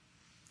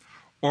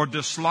 or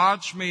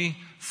dislodge me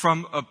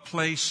from a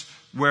place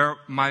where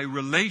my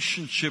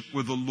relationship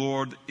with the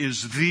Lord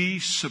is the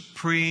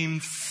supreme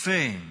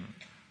thing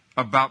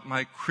about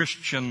my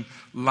Christian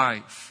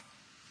life.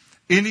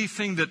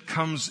 Anything that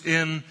comes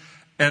in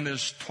and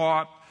is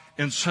taught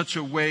in such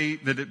a way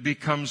that it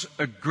becomes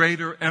a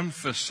greater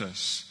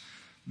emphasis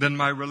than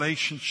my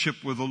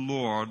relationship with the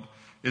Lord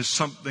is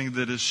something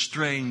that is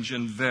strange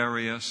and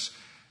various,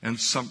 and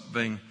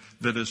something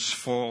that is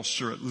false,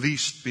 or at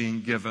least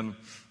being given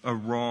a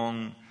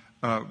wrong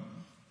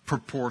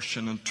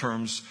proportion in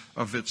terms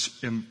of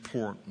its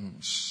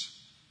importance.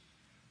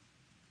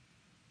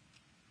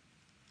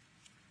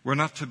 We're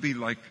not to be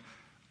like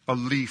a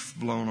leaf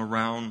blown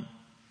around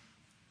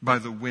by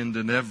the wind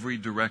in every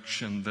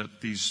direction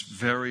that these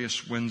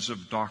various winds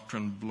of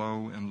doctrine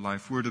blow in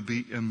life. We're to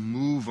be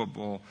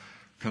immovable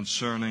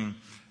concerning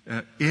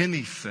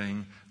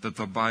anything that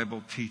the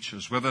Bible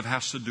teaches, whether it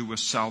has to do with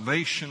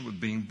salvation, with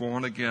being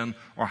born again,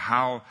 or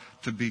how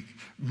to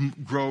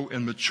grow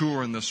and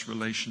mature in this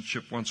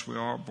relationship once we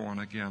are born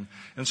again.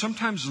 And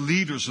sometimes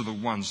leaders are the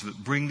ones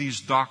that bring these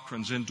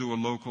doctrines into a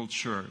local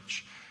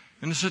church.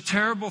 And it's a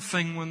terrible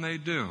thing when they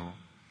do.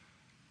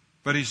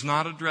 But he's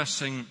not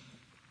addressing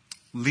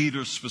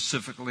leaders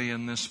specifically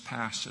in this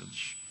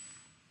passage.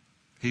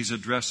 He's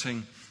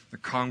addressing the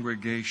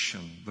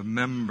congregation, the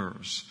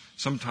members.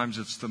 Sometimes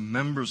it's the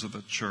members of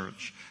the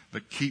church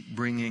that keep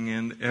bringing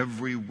in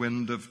every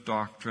wind of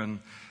doctrine,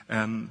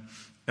 and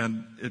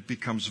it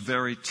becomes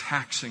very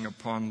taxing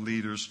upon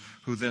leaders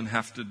who then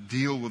have to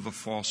deal with the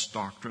false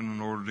doctrine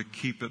in order to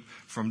keep it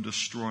from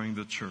destroying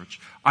the church.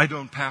 I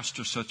don't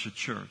pastor such a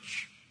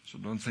church, so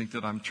don't think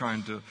that I'm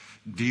trying to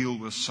deal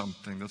with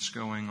something that's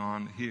going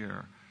on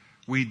here.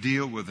 We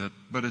deal with it,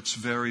 but it's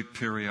very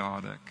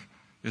periodic.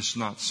 It's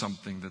not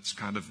something that's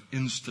kind of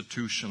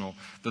institutional,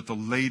 that the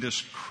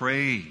latest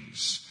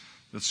craze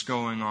that's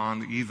going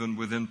on even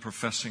within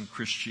professing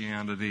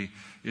Christianity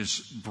is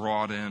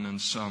brought in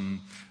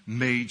some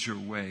major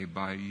way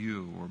by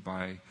you or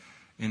by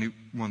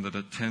anyone that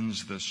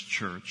attends this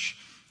church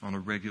on a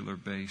regular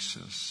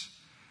basis.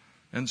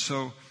 And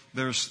so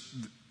there's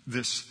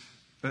this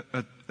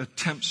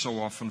attempts so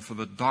often for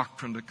the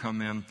doctrine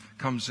to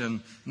comes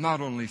in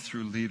not only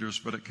through leaders,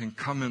 but it can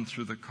come in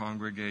through the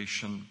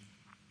congregation.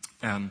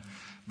 And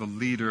the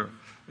leader,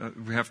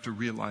 we have to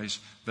realize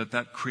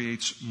that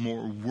creates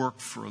more work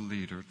for a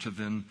leader to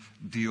then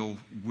deal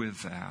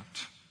with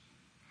that.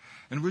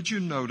 And would you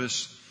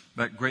notice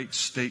that great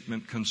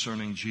statement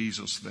concerning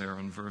Jesus there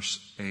in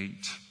verse 8?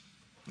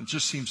 It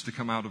just seems to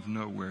come out of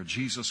nowhere.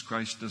 Jesus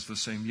Christ is the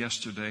same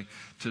yesterday,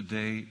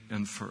 today,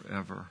 and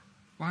forever.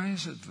 Why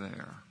is it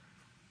there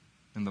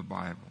in the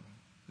Bible?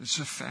 It's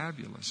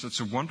fabulous.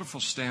 It's a wonderful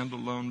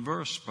standalone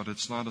verse, but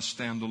it's not a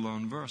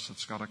standalone verse.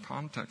 It's got a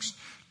context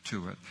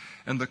to it.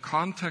 And the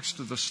context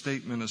of the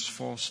statement is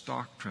false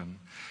doctrine.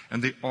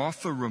 And the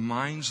author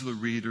reminds the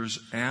readers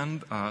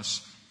and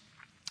us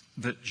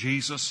that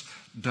Jesus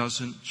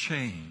doesn't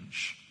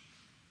change.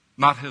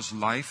 Not his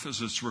life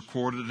as it's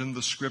recorded in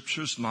the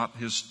Scriptures, not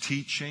his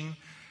teaching,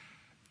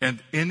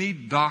 and any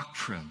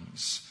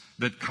doctrines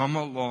that come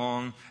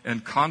along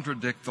and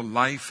contradict the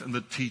life and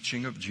the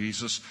teaching of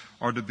Jesus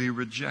are to be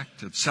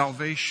rejected.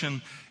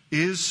 Salvation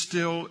is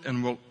still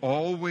and will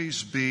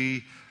always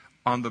be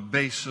on the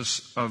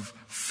basis of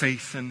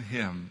faith in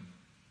him.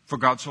 For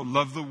God so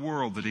loved the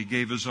world that he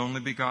gave his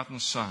only begotten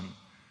Son,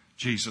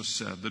 Jesus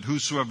said, that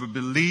whosoever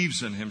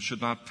believes in him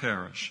should not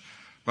perish,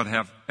 but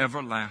have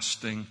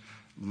everlasting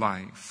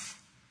life.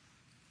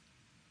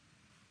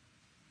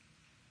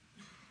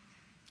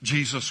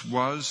 Jesus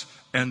was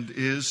and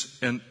is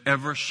and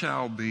ever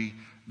shall be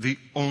the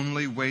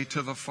only way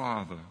to the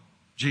Father.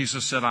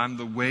 Jesus said, I'm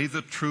the way,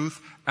 the truth,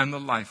 and the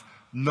life.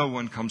 No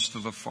one comes to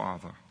the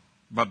Father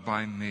but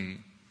by me.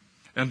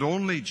 And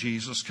only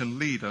Jesus can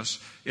lead us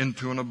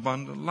into an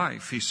abundant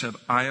life. He said,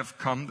 I have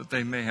come that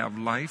they may have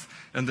life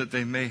and that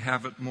they may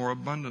have it more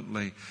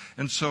abundantly.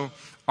 And so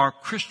our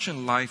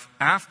Christian life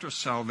after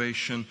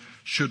salvation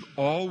should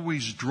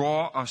always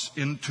draw us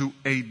into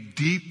a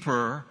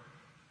deeper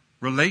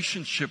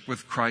relationship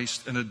with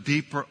Christ and a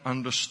deeper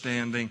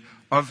understanding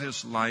of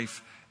his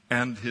life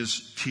and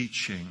his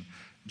teaching.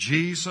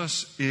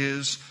 Jesus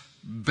is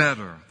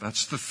better.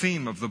 That's the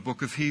theme of the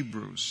book of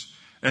Hebrews.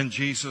 And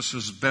Jesus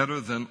is better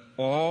than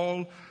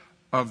all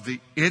of the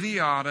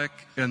idiotic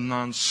and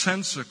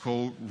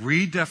nonsensical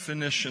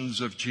redefinitions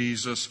of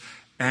Jesus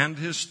and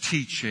his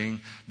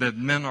teaching that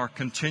men are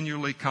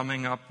continually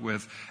coming up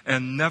with,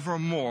 and never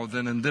more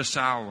than in this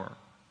hour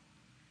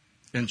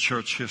in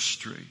church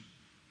history.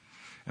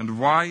 And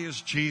why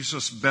is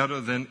Jesus better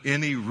than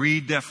any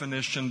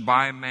redefinition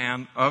by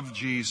man of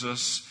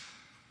Jesus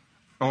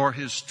or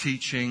his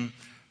teaching?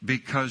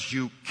 Because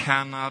you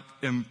cannot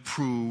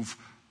improve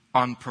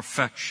on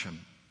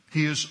perfection.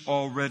 He is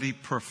already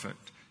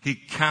perfect. He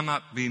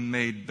cannot be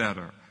made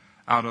better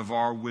out of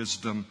our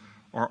wisdom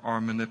or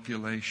our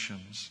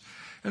manipulations.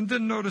 And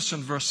then notice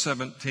in verse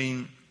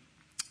 17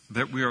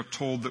 that we are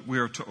told that we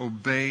are to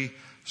obey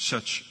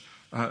such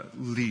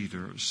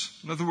leaders.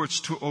 In other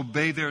words, to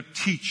obey their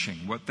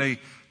teaching, what they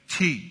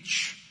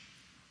teach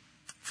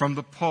from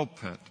the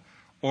pulpit,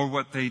 or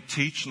what they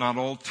teach. Not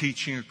all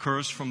teaching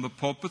occurs from the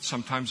pulpit.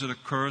 Sometimes it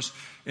occurs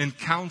in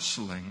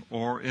counseling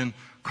or in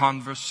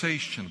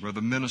conversation where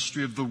the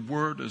ministry of the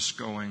word is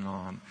going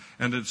on.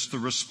 And it's the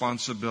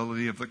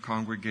responsibility of the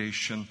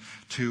congregation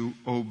to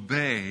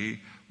obey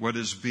what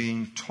is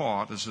being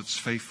taught as it's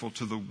faithful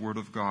to the Word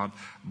of God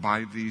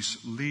by these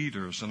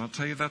leaders. And I'll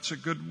tell you, that's a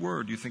good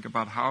word. You think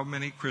about how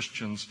many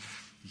Christians,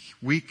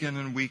 week in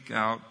and week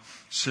out,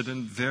 sit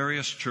in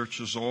various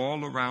churches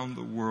all around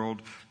the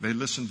world. They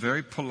listen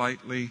very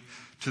politely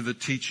to the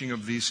teaching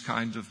of these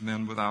kinds of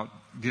men without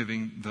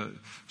having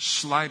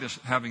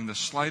the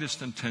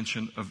slightest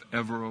intention of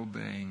ever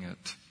obeying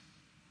it.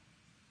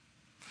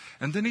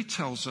 And then he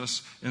tells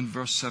us in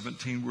verse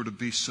 17 we're to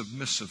be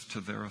submissive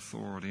to their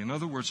authority. In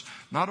other words,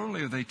 not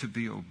only are they to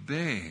be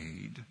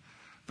obeyed,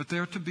 but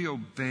they're to be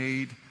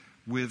obeyed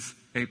with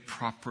a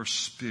proper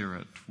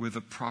spirit, with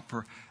a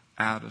proper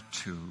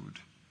attitude.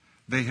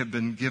 They have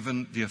been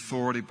given the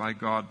authority by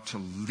God to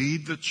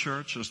lead the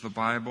church as the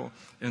Bible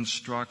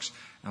instructs,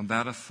 and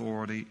that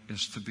authority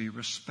is to be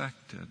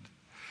respected.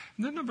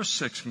 And then number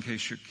 6, in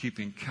case you're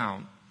keeping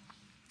count,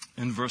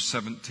 in verse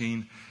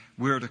 17,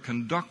 we are to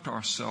conduct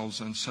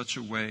ourselves in such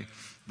a way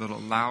that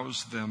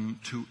allows them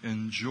to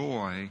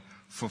enjoy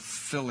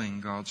fulfilling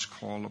God's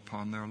call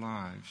upon their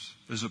lives,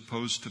 as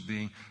opposed to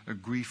being a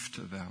grief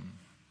to them.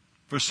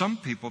 For some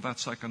people,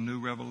 that's like a new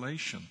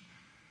revelation,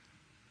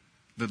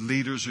 that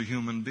leaders are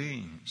human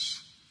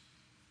beings,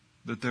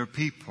 that they're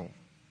people,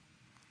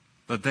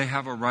 that they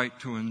have a right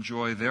to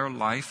enjoy their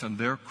life and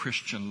their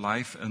Christian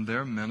life and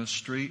their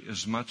ministry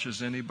as much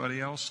as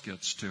anybody else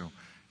gets to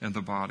in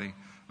the body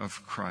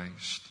of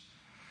Christ.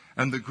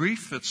 And the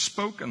grief that's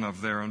spoken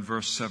of there in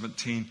verse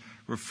 17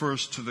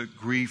 refers to the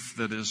grief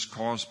that is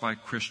caused by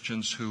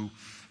Christians who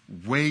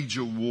wage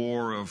a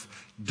war of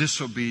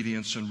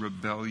disobedience and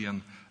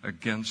rebellion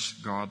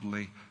against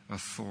godly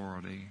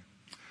authority.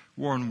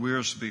 Warren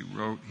Wiersbe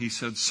wrote, he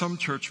said, some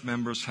church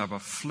members have a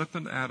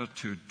flippant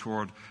attitude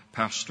toward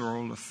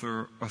pastoral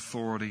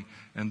authority,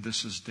 and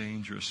this is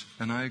dangerous.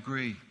 And I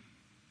agree.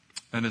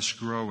 And it's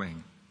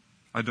growing.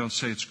 I don't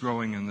say it's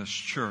growing in this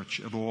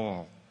church at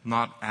all,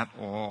 not at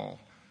all,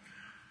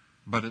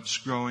 but it's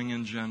growing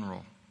in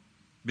general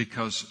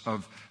because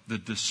of the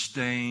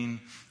disdain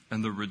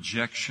and the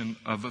rejection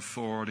of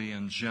authority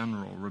in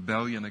general.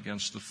 Rebellion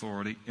against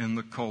authority in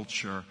the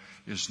culture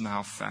is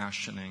now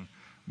fashioning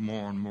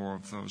more and more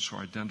of those who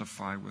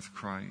identify with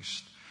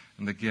Christ.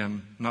 And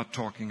again, not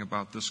talking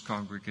about this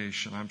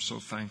congregation, I'm so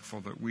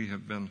thankful that we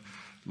have been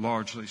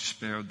largely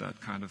spared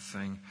that kind of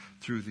thing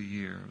through the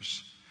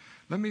years.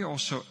 Let me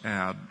also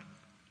add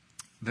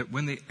that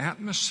when the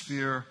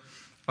atmosphere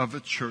of a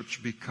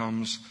church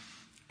becomes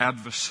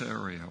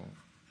adversarial,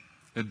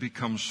 it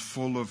becomes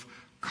full of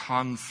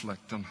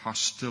conflict and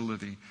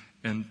hostility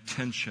and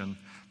tension,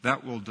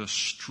 that will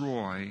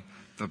destroy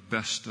the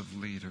best of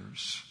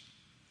leaders.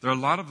 There are a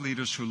lot of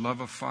leaders who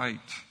love a fight.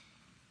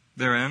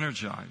 They're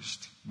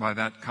energized by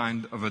that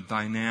kind of a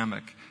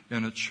dynamic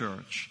in a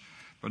church,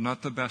 but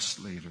not the best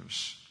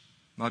leaders,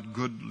 not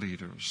good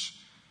leaders.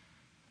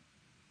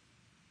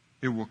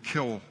 It will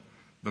kill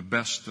the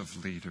best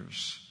of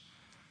leaders.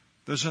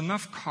 There's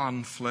enough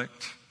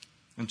conflict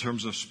in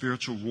terms of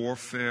spiritual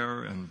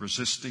warfare and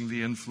resisting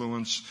the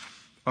influence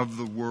of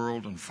the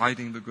world and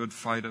fighting the good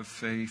fight of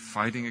faith,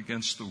 fighting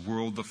against the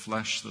world, the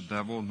flesh, the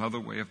devil, another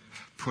way of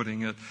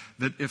putting it,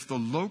 that if the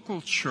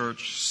local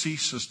church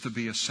ceases to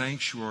be a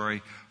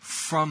sanctuary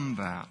from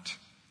that,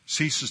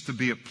 ceases to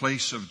be a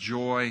place of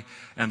joy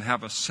and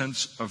have a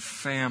sense of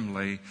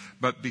family,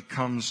 but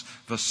becomes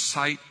the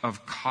site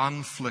of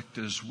conflict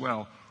as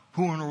well,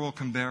 who in the world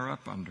can bear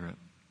up under it?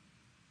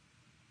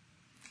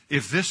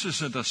 If this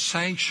isn't a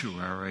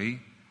sanctuary,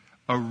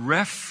 a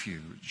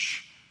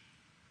refuge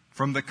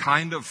from the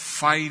kind of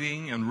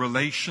fighting and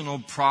relational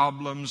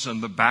problems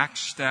and the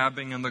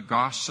backstabbing and the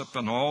gossip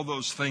and all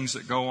those things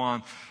that go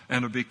on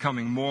and are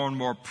becoming more and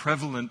more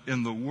prevalent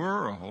in the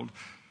world,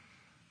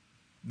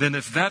 then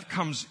if that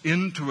comes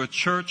into a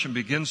church and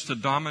begins to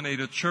dominate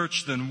a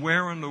church, then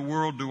where in the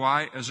world do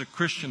I, as a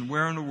Christian,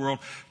 where in the world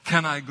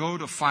can I go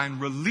to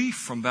find relief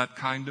from that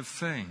kind of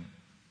thing?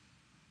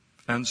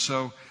 And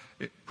so,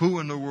 who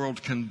in the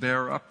world can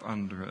bear up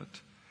under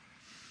it?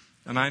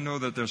 And I know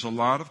that there's a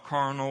lot of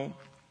carnal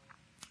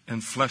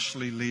and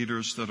fleshly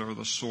leaders that are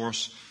the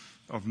source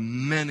of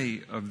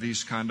many of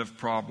these kind of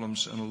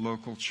problems in a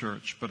local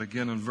church. But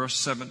again, in verse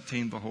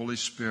 17, the Holy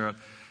Spirit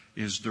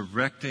is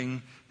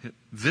directing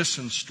this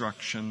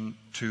instruction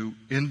to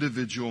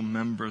individual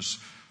members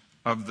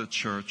of the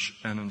church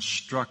and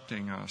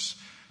instructing us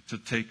to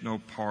take no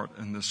part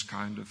in this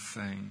kind of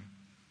thing.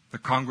 The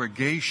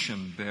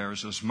congregation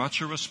bears as much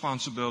a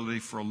responsibility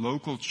for a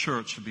local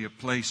church to be a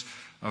place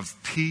of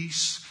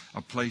peace,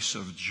 a place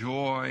of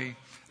joy,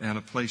 and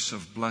a place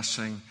of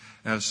blessing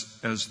as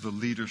the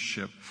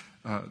leadership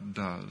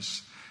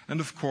does. And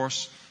of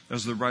course,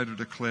 as the writer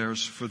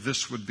declares, for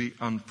this would be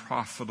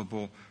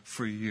unprofitable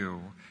for you.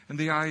 And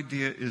the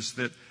idea is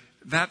that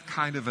that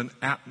kind of an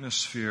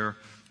atmosphere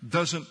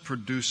doesn't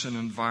produce an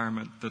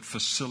environment that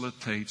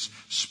facilitates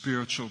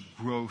spiritual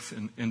growth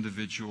in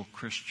individual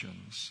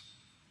Christians.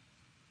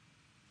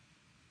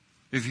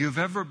 If you've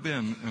ever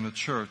been in a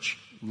church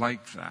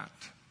like that,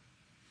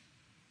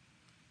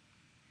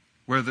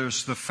 where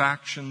there's the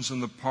factions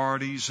and the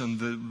parties and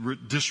the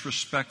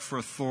disrespect for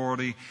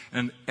authority,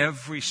 and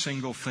every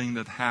single thing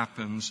that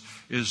happens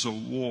is a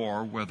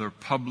war, whether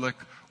public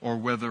or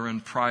whether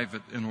in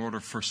private, in order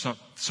for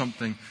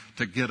something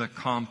to get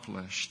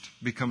accomplished,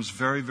 becomes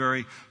very,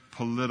 very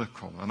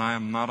political. And I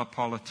am not a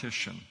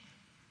politician.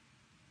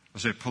 I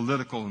say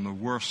political in the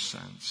worst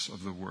sense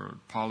of the word,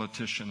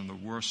 politician in the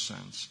worst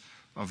sense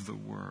of the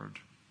word.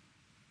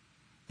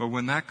 But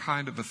when that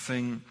kind of a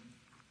thing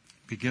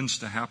begins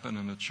to happen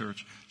in a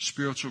church,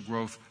 spiritual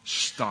growth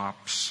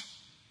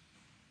stops.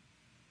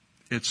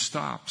 It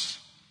stops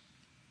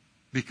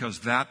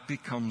because that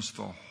becomes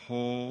the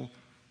whole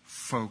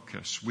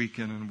focus week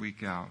in and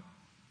week out,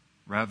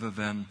 rather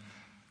than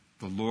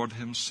the Lord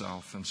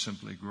Himself and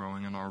simply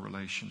growing in our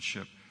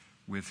relationship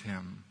with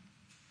Him.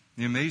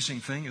 The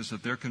amazing thing is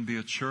that there can be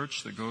a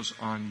church that goes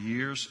on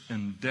years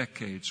and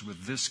decades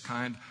with this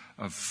kind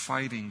of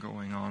fighting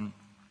going on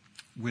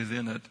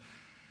within it.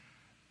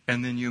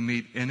 And then you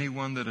meet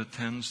anyone that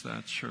attends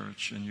that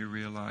church and you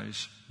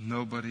realize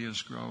nobody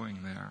is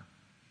growing there.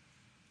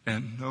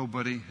 And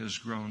nobody has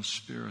grown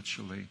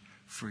spiritually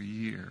for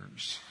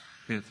years.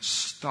 It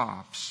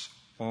stops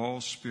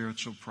all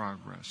spiritual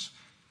progress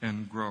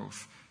and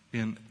growth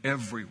in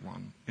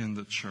everyone in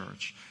the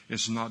church.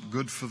 It's not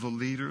good for the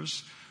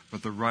leaders,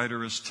 but the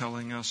writer is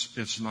telling us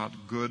it's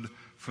not good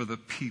for the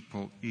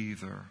people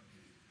either.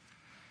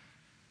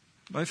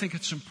 But I think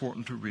it's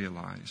important to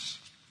realize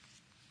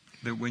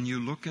that when you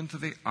look into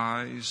the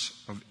eyes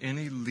of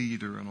any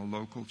leader in a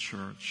local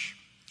church,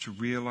 to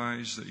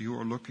realize that you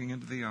are looking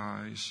into the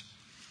eyes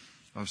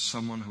of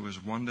someone who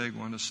is one day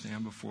going to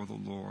stand before the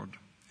Lord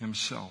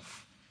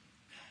Himself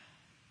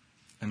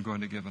and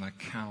going to give an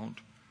account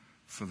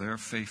for their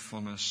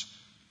faithfulness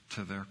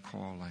to their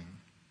calling.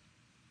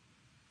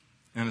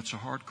 And it's a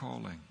hard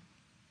calling.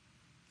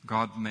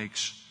 God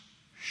makes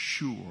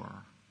sure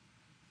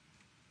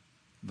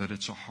that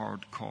it's a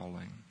hard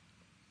calling.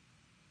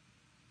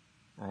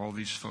 Or all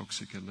these folks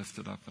that get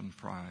lifted up in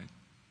pride.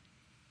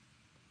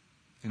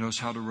 He knows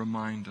how to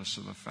remind us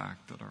of the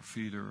fact that our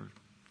feet are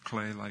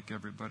clay like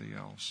everybody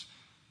else,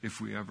 if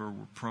we ever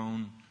were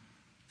prone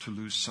to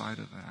lose sight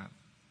of that.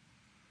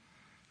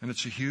 And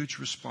it's a huge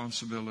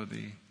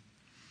responsibility.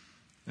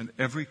 And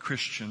every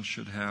Christian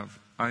should have,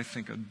 I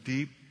think, a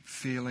deep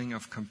feeling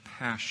of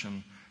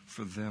compassion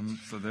for them,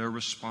 for their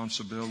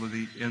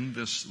responsibility in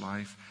this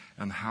life,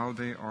 and how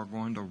they are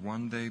going to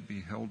one day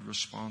be held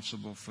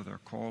responsible for their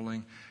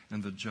calling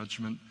and the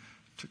judgment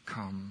to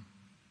come.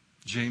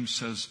 James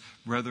says,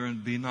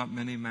 "Brethren, be not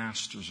many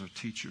masters or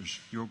teachers.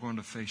 You're going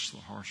to face the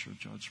harsher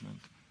judgment.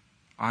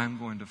 I'm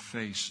going to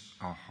face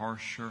a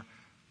harsher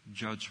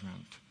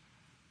judgment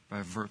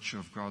by virtue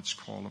of God's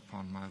call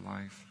upon my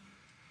life."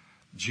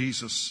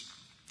 Jesus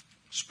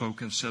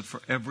spoke and said,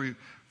 "For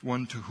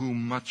everyone to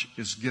whom much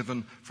is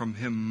given, from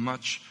him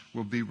much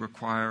will be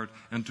required,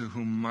 and to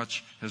whom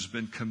much has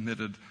been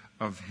committed,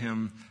 of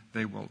him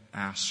they will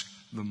ask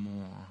the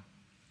more."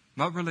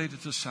 Not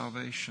related to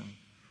salvation,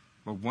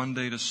 but one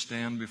day to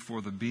stand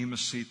before the bema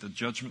seat, the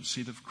judgment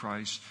seat of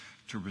Christ,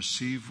 to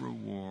receive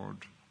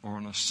reward or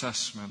an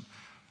assessment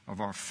of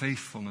our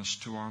faithfulness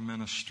to our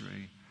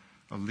ministry.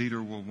 A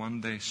leader will one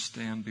day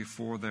stand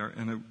before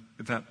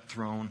that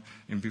throne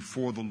and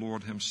before the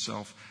Lord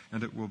himself,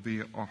 and it will be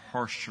a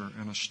harsher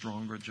and a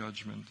stronger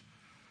judgment.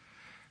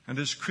 And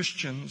as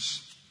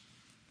Christians,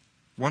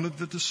 one of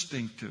the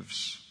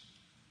distinctives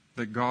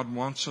that God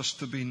wants us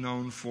to be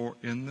known for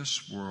in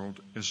this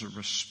world is a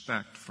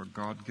respect for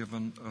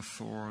God-given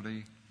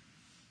authority,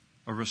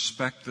 a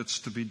respect that's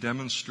to be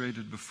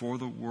demonstrated before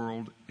the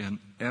world in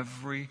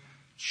every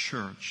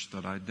church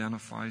that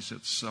identifies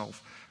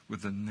itself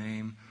with the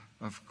name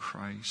of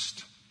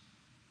Christ.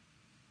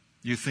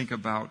 You think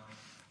about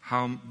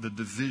how the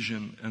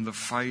division and the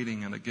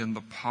fighting and again the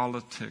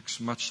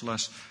politics, much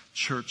less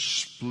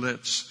church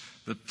splits,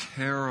 the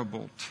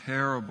terrible,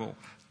 terrible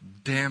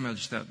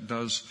damage that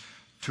does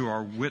to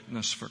our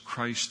witness for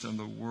Christ in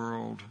the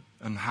world,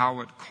 and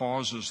how it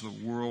causes the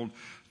world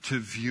to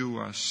view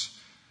us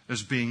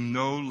as being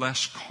no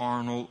less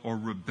carnal or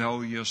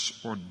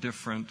rebellious or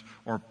different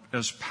or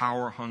as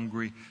power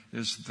hungry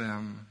as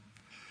them.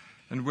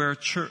 And where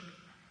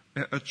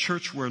a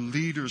church where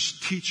leaders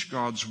teach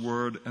God's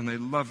word and they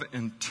love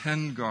and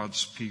tend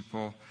God's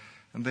people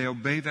and they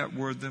obey that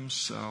word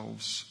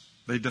themselves,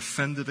 they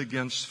defend it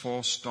against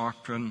false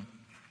doctrine,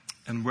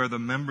 and where the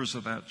members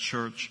of that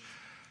church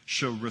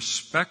show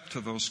respect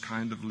to those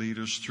kind of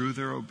leaders through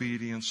their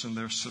obedience and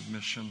their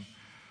submission,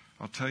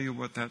 I'll tell you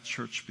what that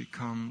church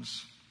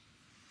becomes.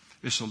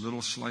 It's a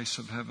little slice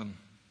of heaven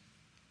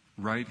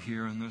right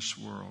here in this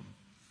world.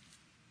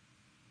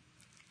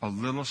 A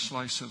little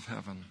slice of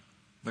heaven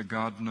that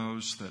God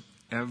knows that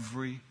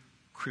every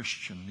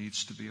Christian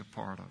needs to be a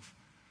part of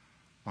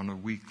on a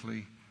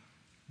weekly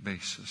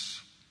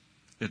basis.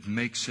 It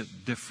makes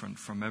it different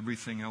from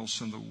everything else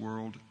in the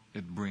world.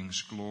 It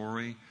brings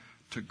glory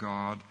to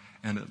God,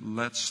 and it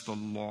lets the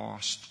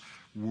lost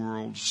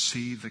world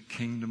see the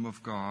kingdom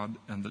of God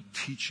and the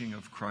teaching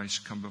of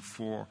Christ come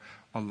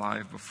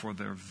alive before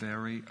their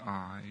very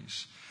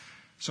eyes.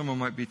 Someone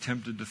might be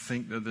tempted to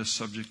think that this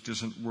subject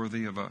isn't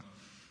worthy of an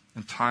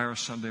entire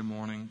Sunday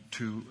morning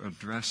to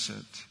address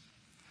it.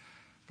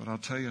 But I'll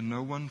tell you,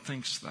 no one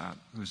thinks that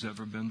who's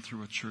ever been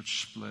through a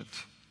church split.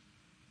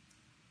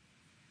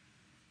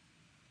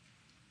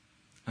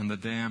 And the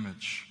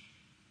damage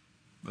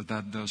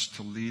that does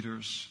to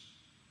leaders,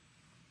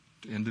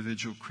 to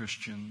individual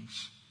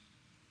Christians,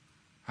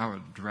 how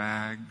it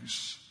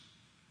drags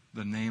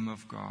the name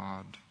of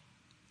God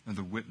and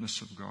the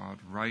witness of God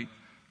right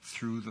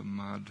through the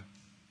mud.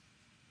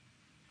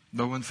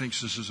 No one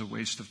thinks this is a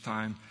waste of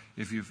time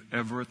if you've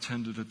ever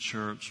attended a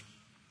church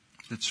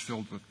that's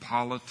filled with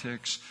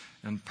politics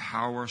and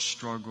power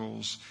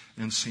struggles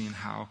and seen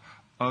how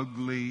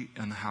ugly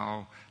and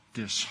how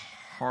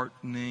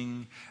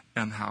disheartening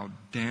and how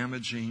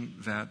damaging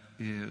that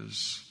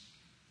is.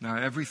 Now,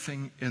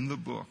 everything in the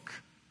book,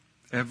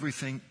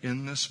 everything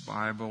in this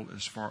Bible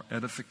is for our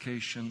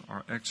edification,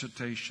 our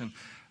exhortation,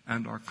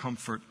 and our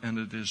comfort, and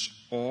it is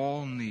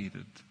all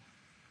needed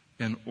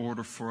in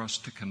order for us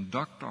to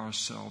conduct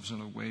ourselves in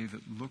a way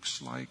that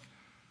looks like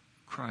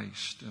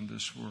Christ in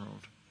this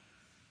world,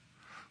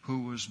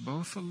 who was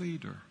both a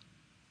leader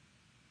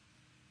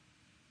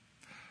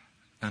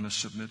and a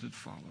submitted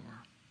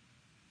follower.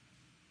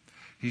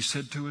 He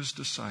said to his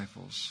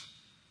disciples,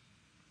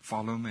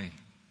 "Follow me,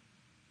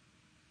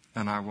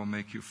 and I will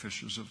make you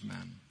fishers of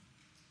men."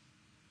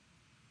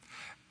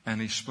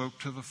 And he spoke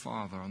to the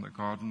Father in the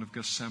Garden of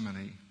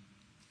Gethsemane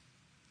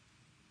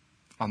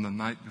on the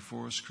night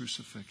before his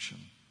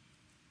crucifixion.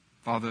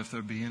 "Father, if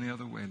there be any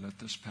other way, let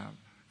this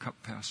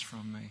cup pass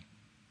from me.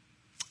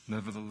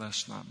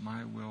 Nevertheless, not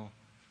my will,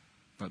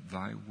 but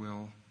thy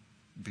will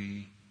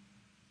be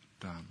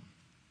done."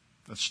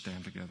 Let's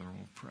stand together and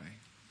we'll pray.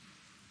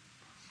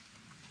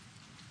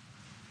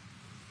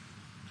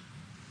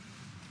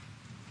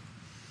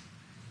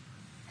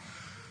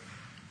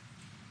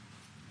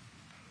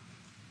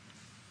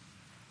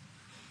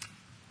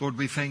 Lord,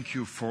 we thank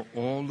you for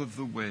all of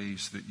the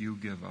ways that you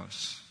give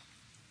us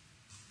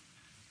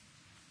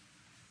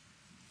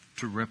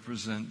to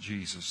represent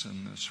Jesus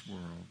in this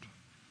world.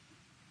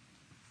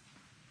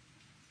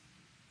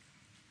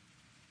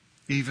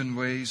 Even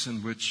ways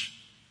in which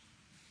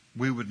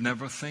we would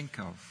never think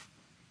of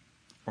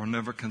or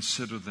never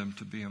consider them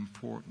to be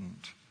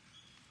important.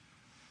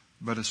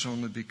 But it's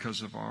only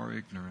because of our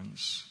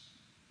ignorance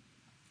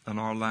and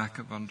our lack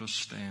of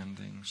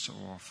understanding so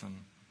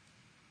often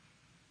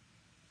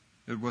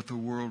that what the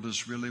world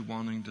is really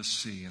wanting to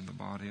see in the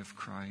body of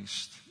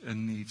Christ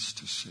and needs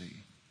to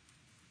see.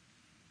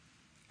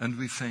 And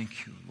we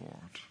thank you,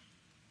 Lord,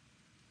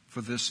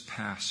 for this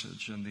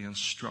passage and the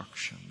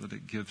instruction that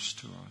it gives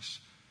to us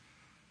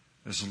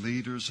as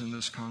leaders in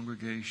this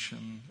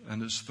congregation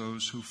and as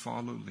those who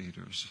follow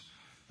leaders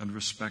and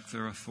respect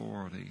their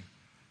authority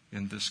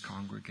in this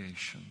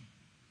congregation.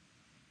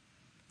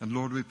 And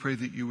Lord, we pray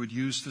that you would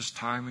use this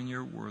time in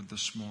your word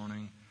this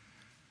morning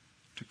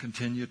to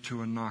continue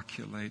to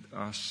inoculate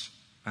us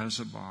as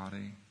a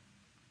body,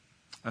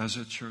 as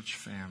a church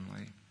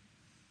family,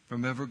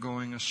 from ever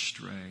going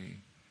astray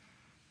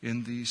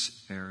in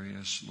these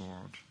areas,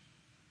 Lord,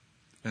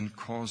 and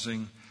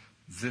causing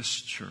this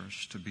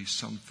church to be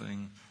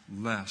something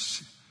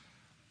less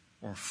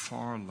or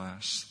far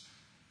less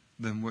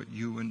than what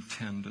you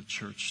intend a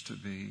church to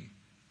be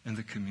in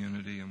the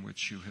community in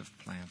which you have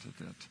planted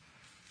it.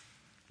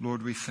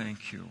 Lord, we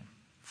thank you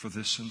for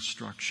this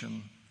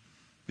instruction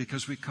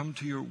because we come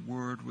to your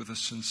word with a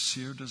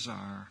sincere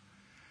desire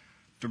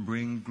to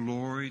bring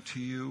glory to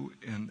you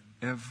in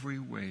every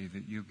way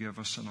that you give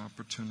us an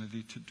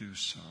opportunity to do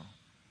so.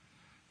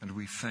 And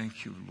we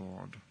thank you,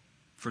 Lord,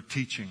 for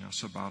teaching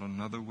us about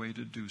another way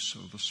to do so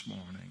this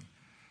morning.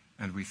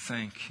 And we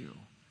thank you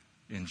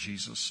in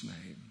Jesus'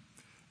 name.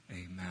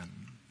 Amen.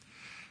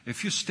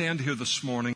 If you stand here this morning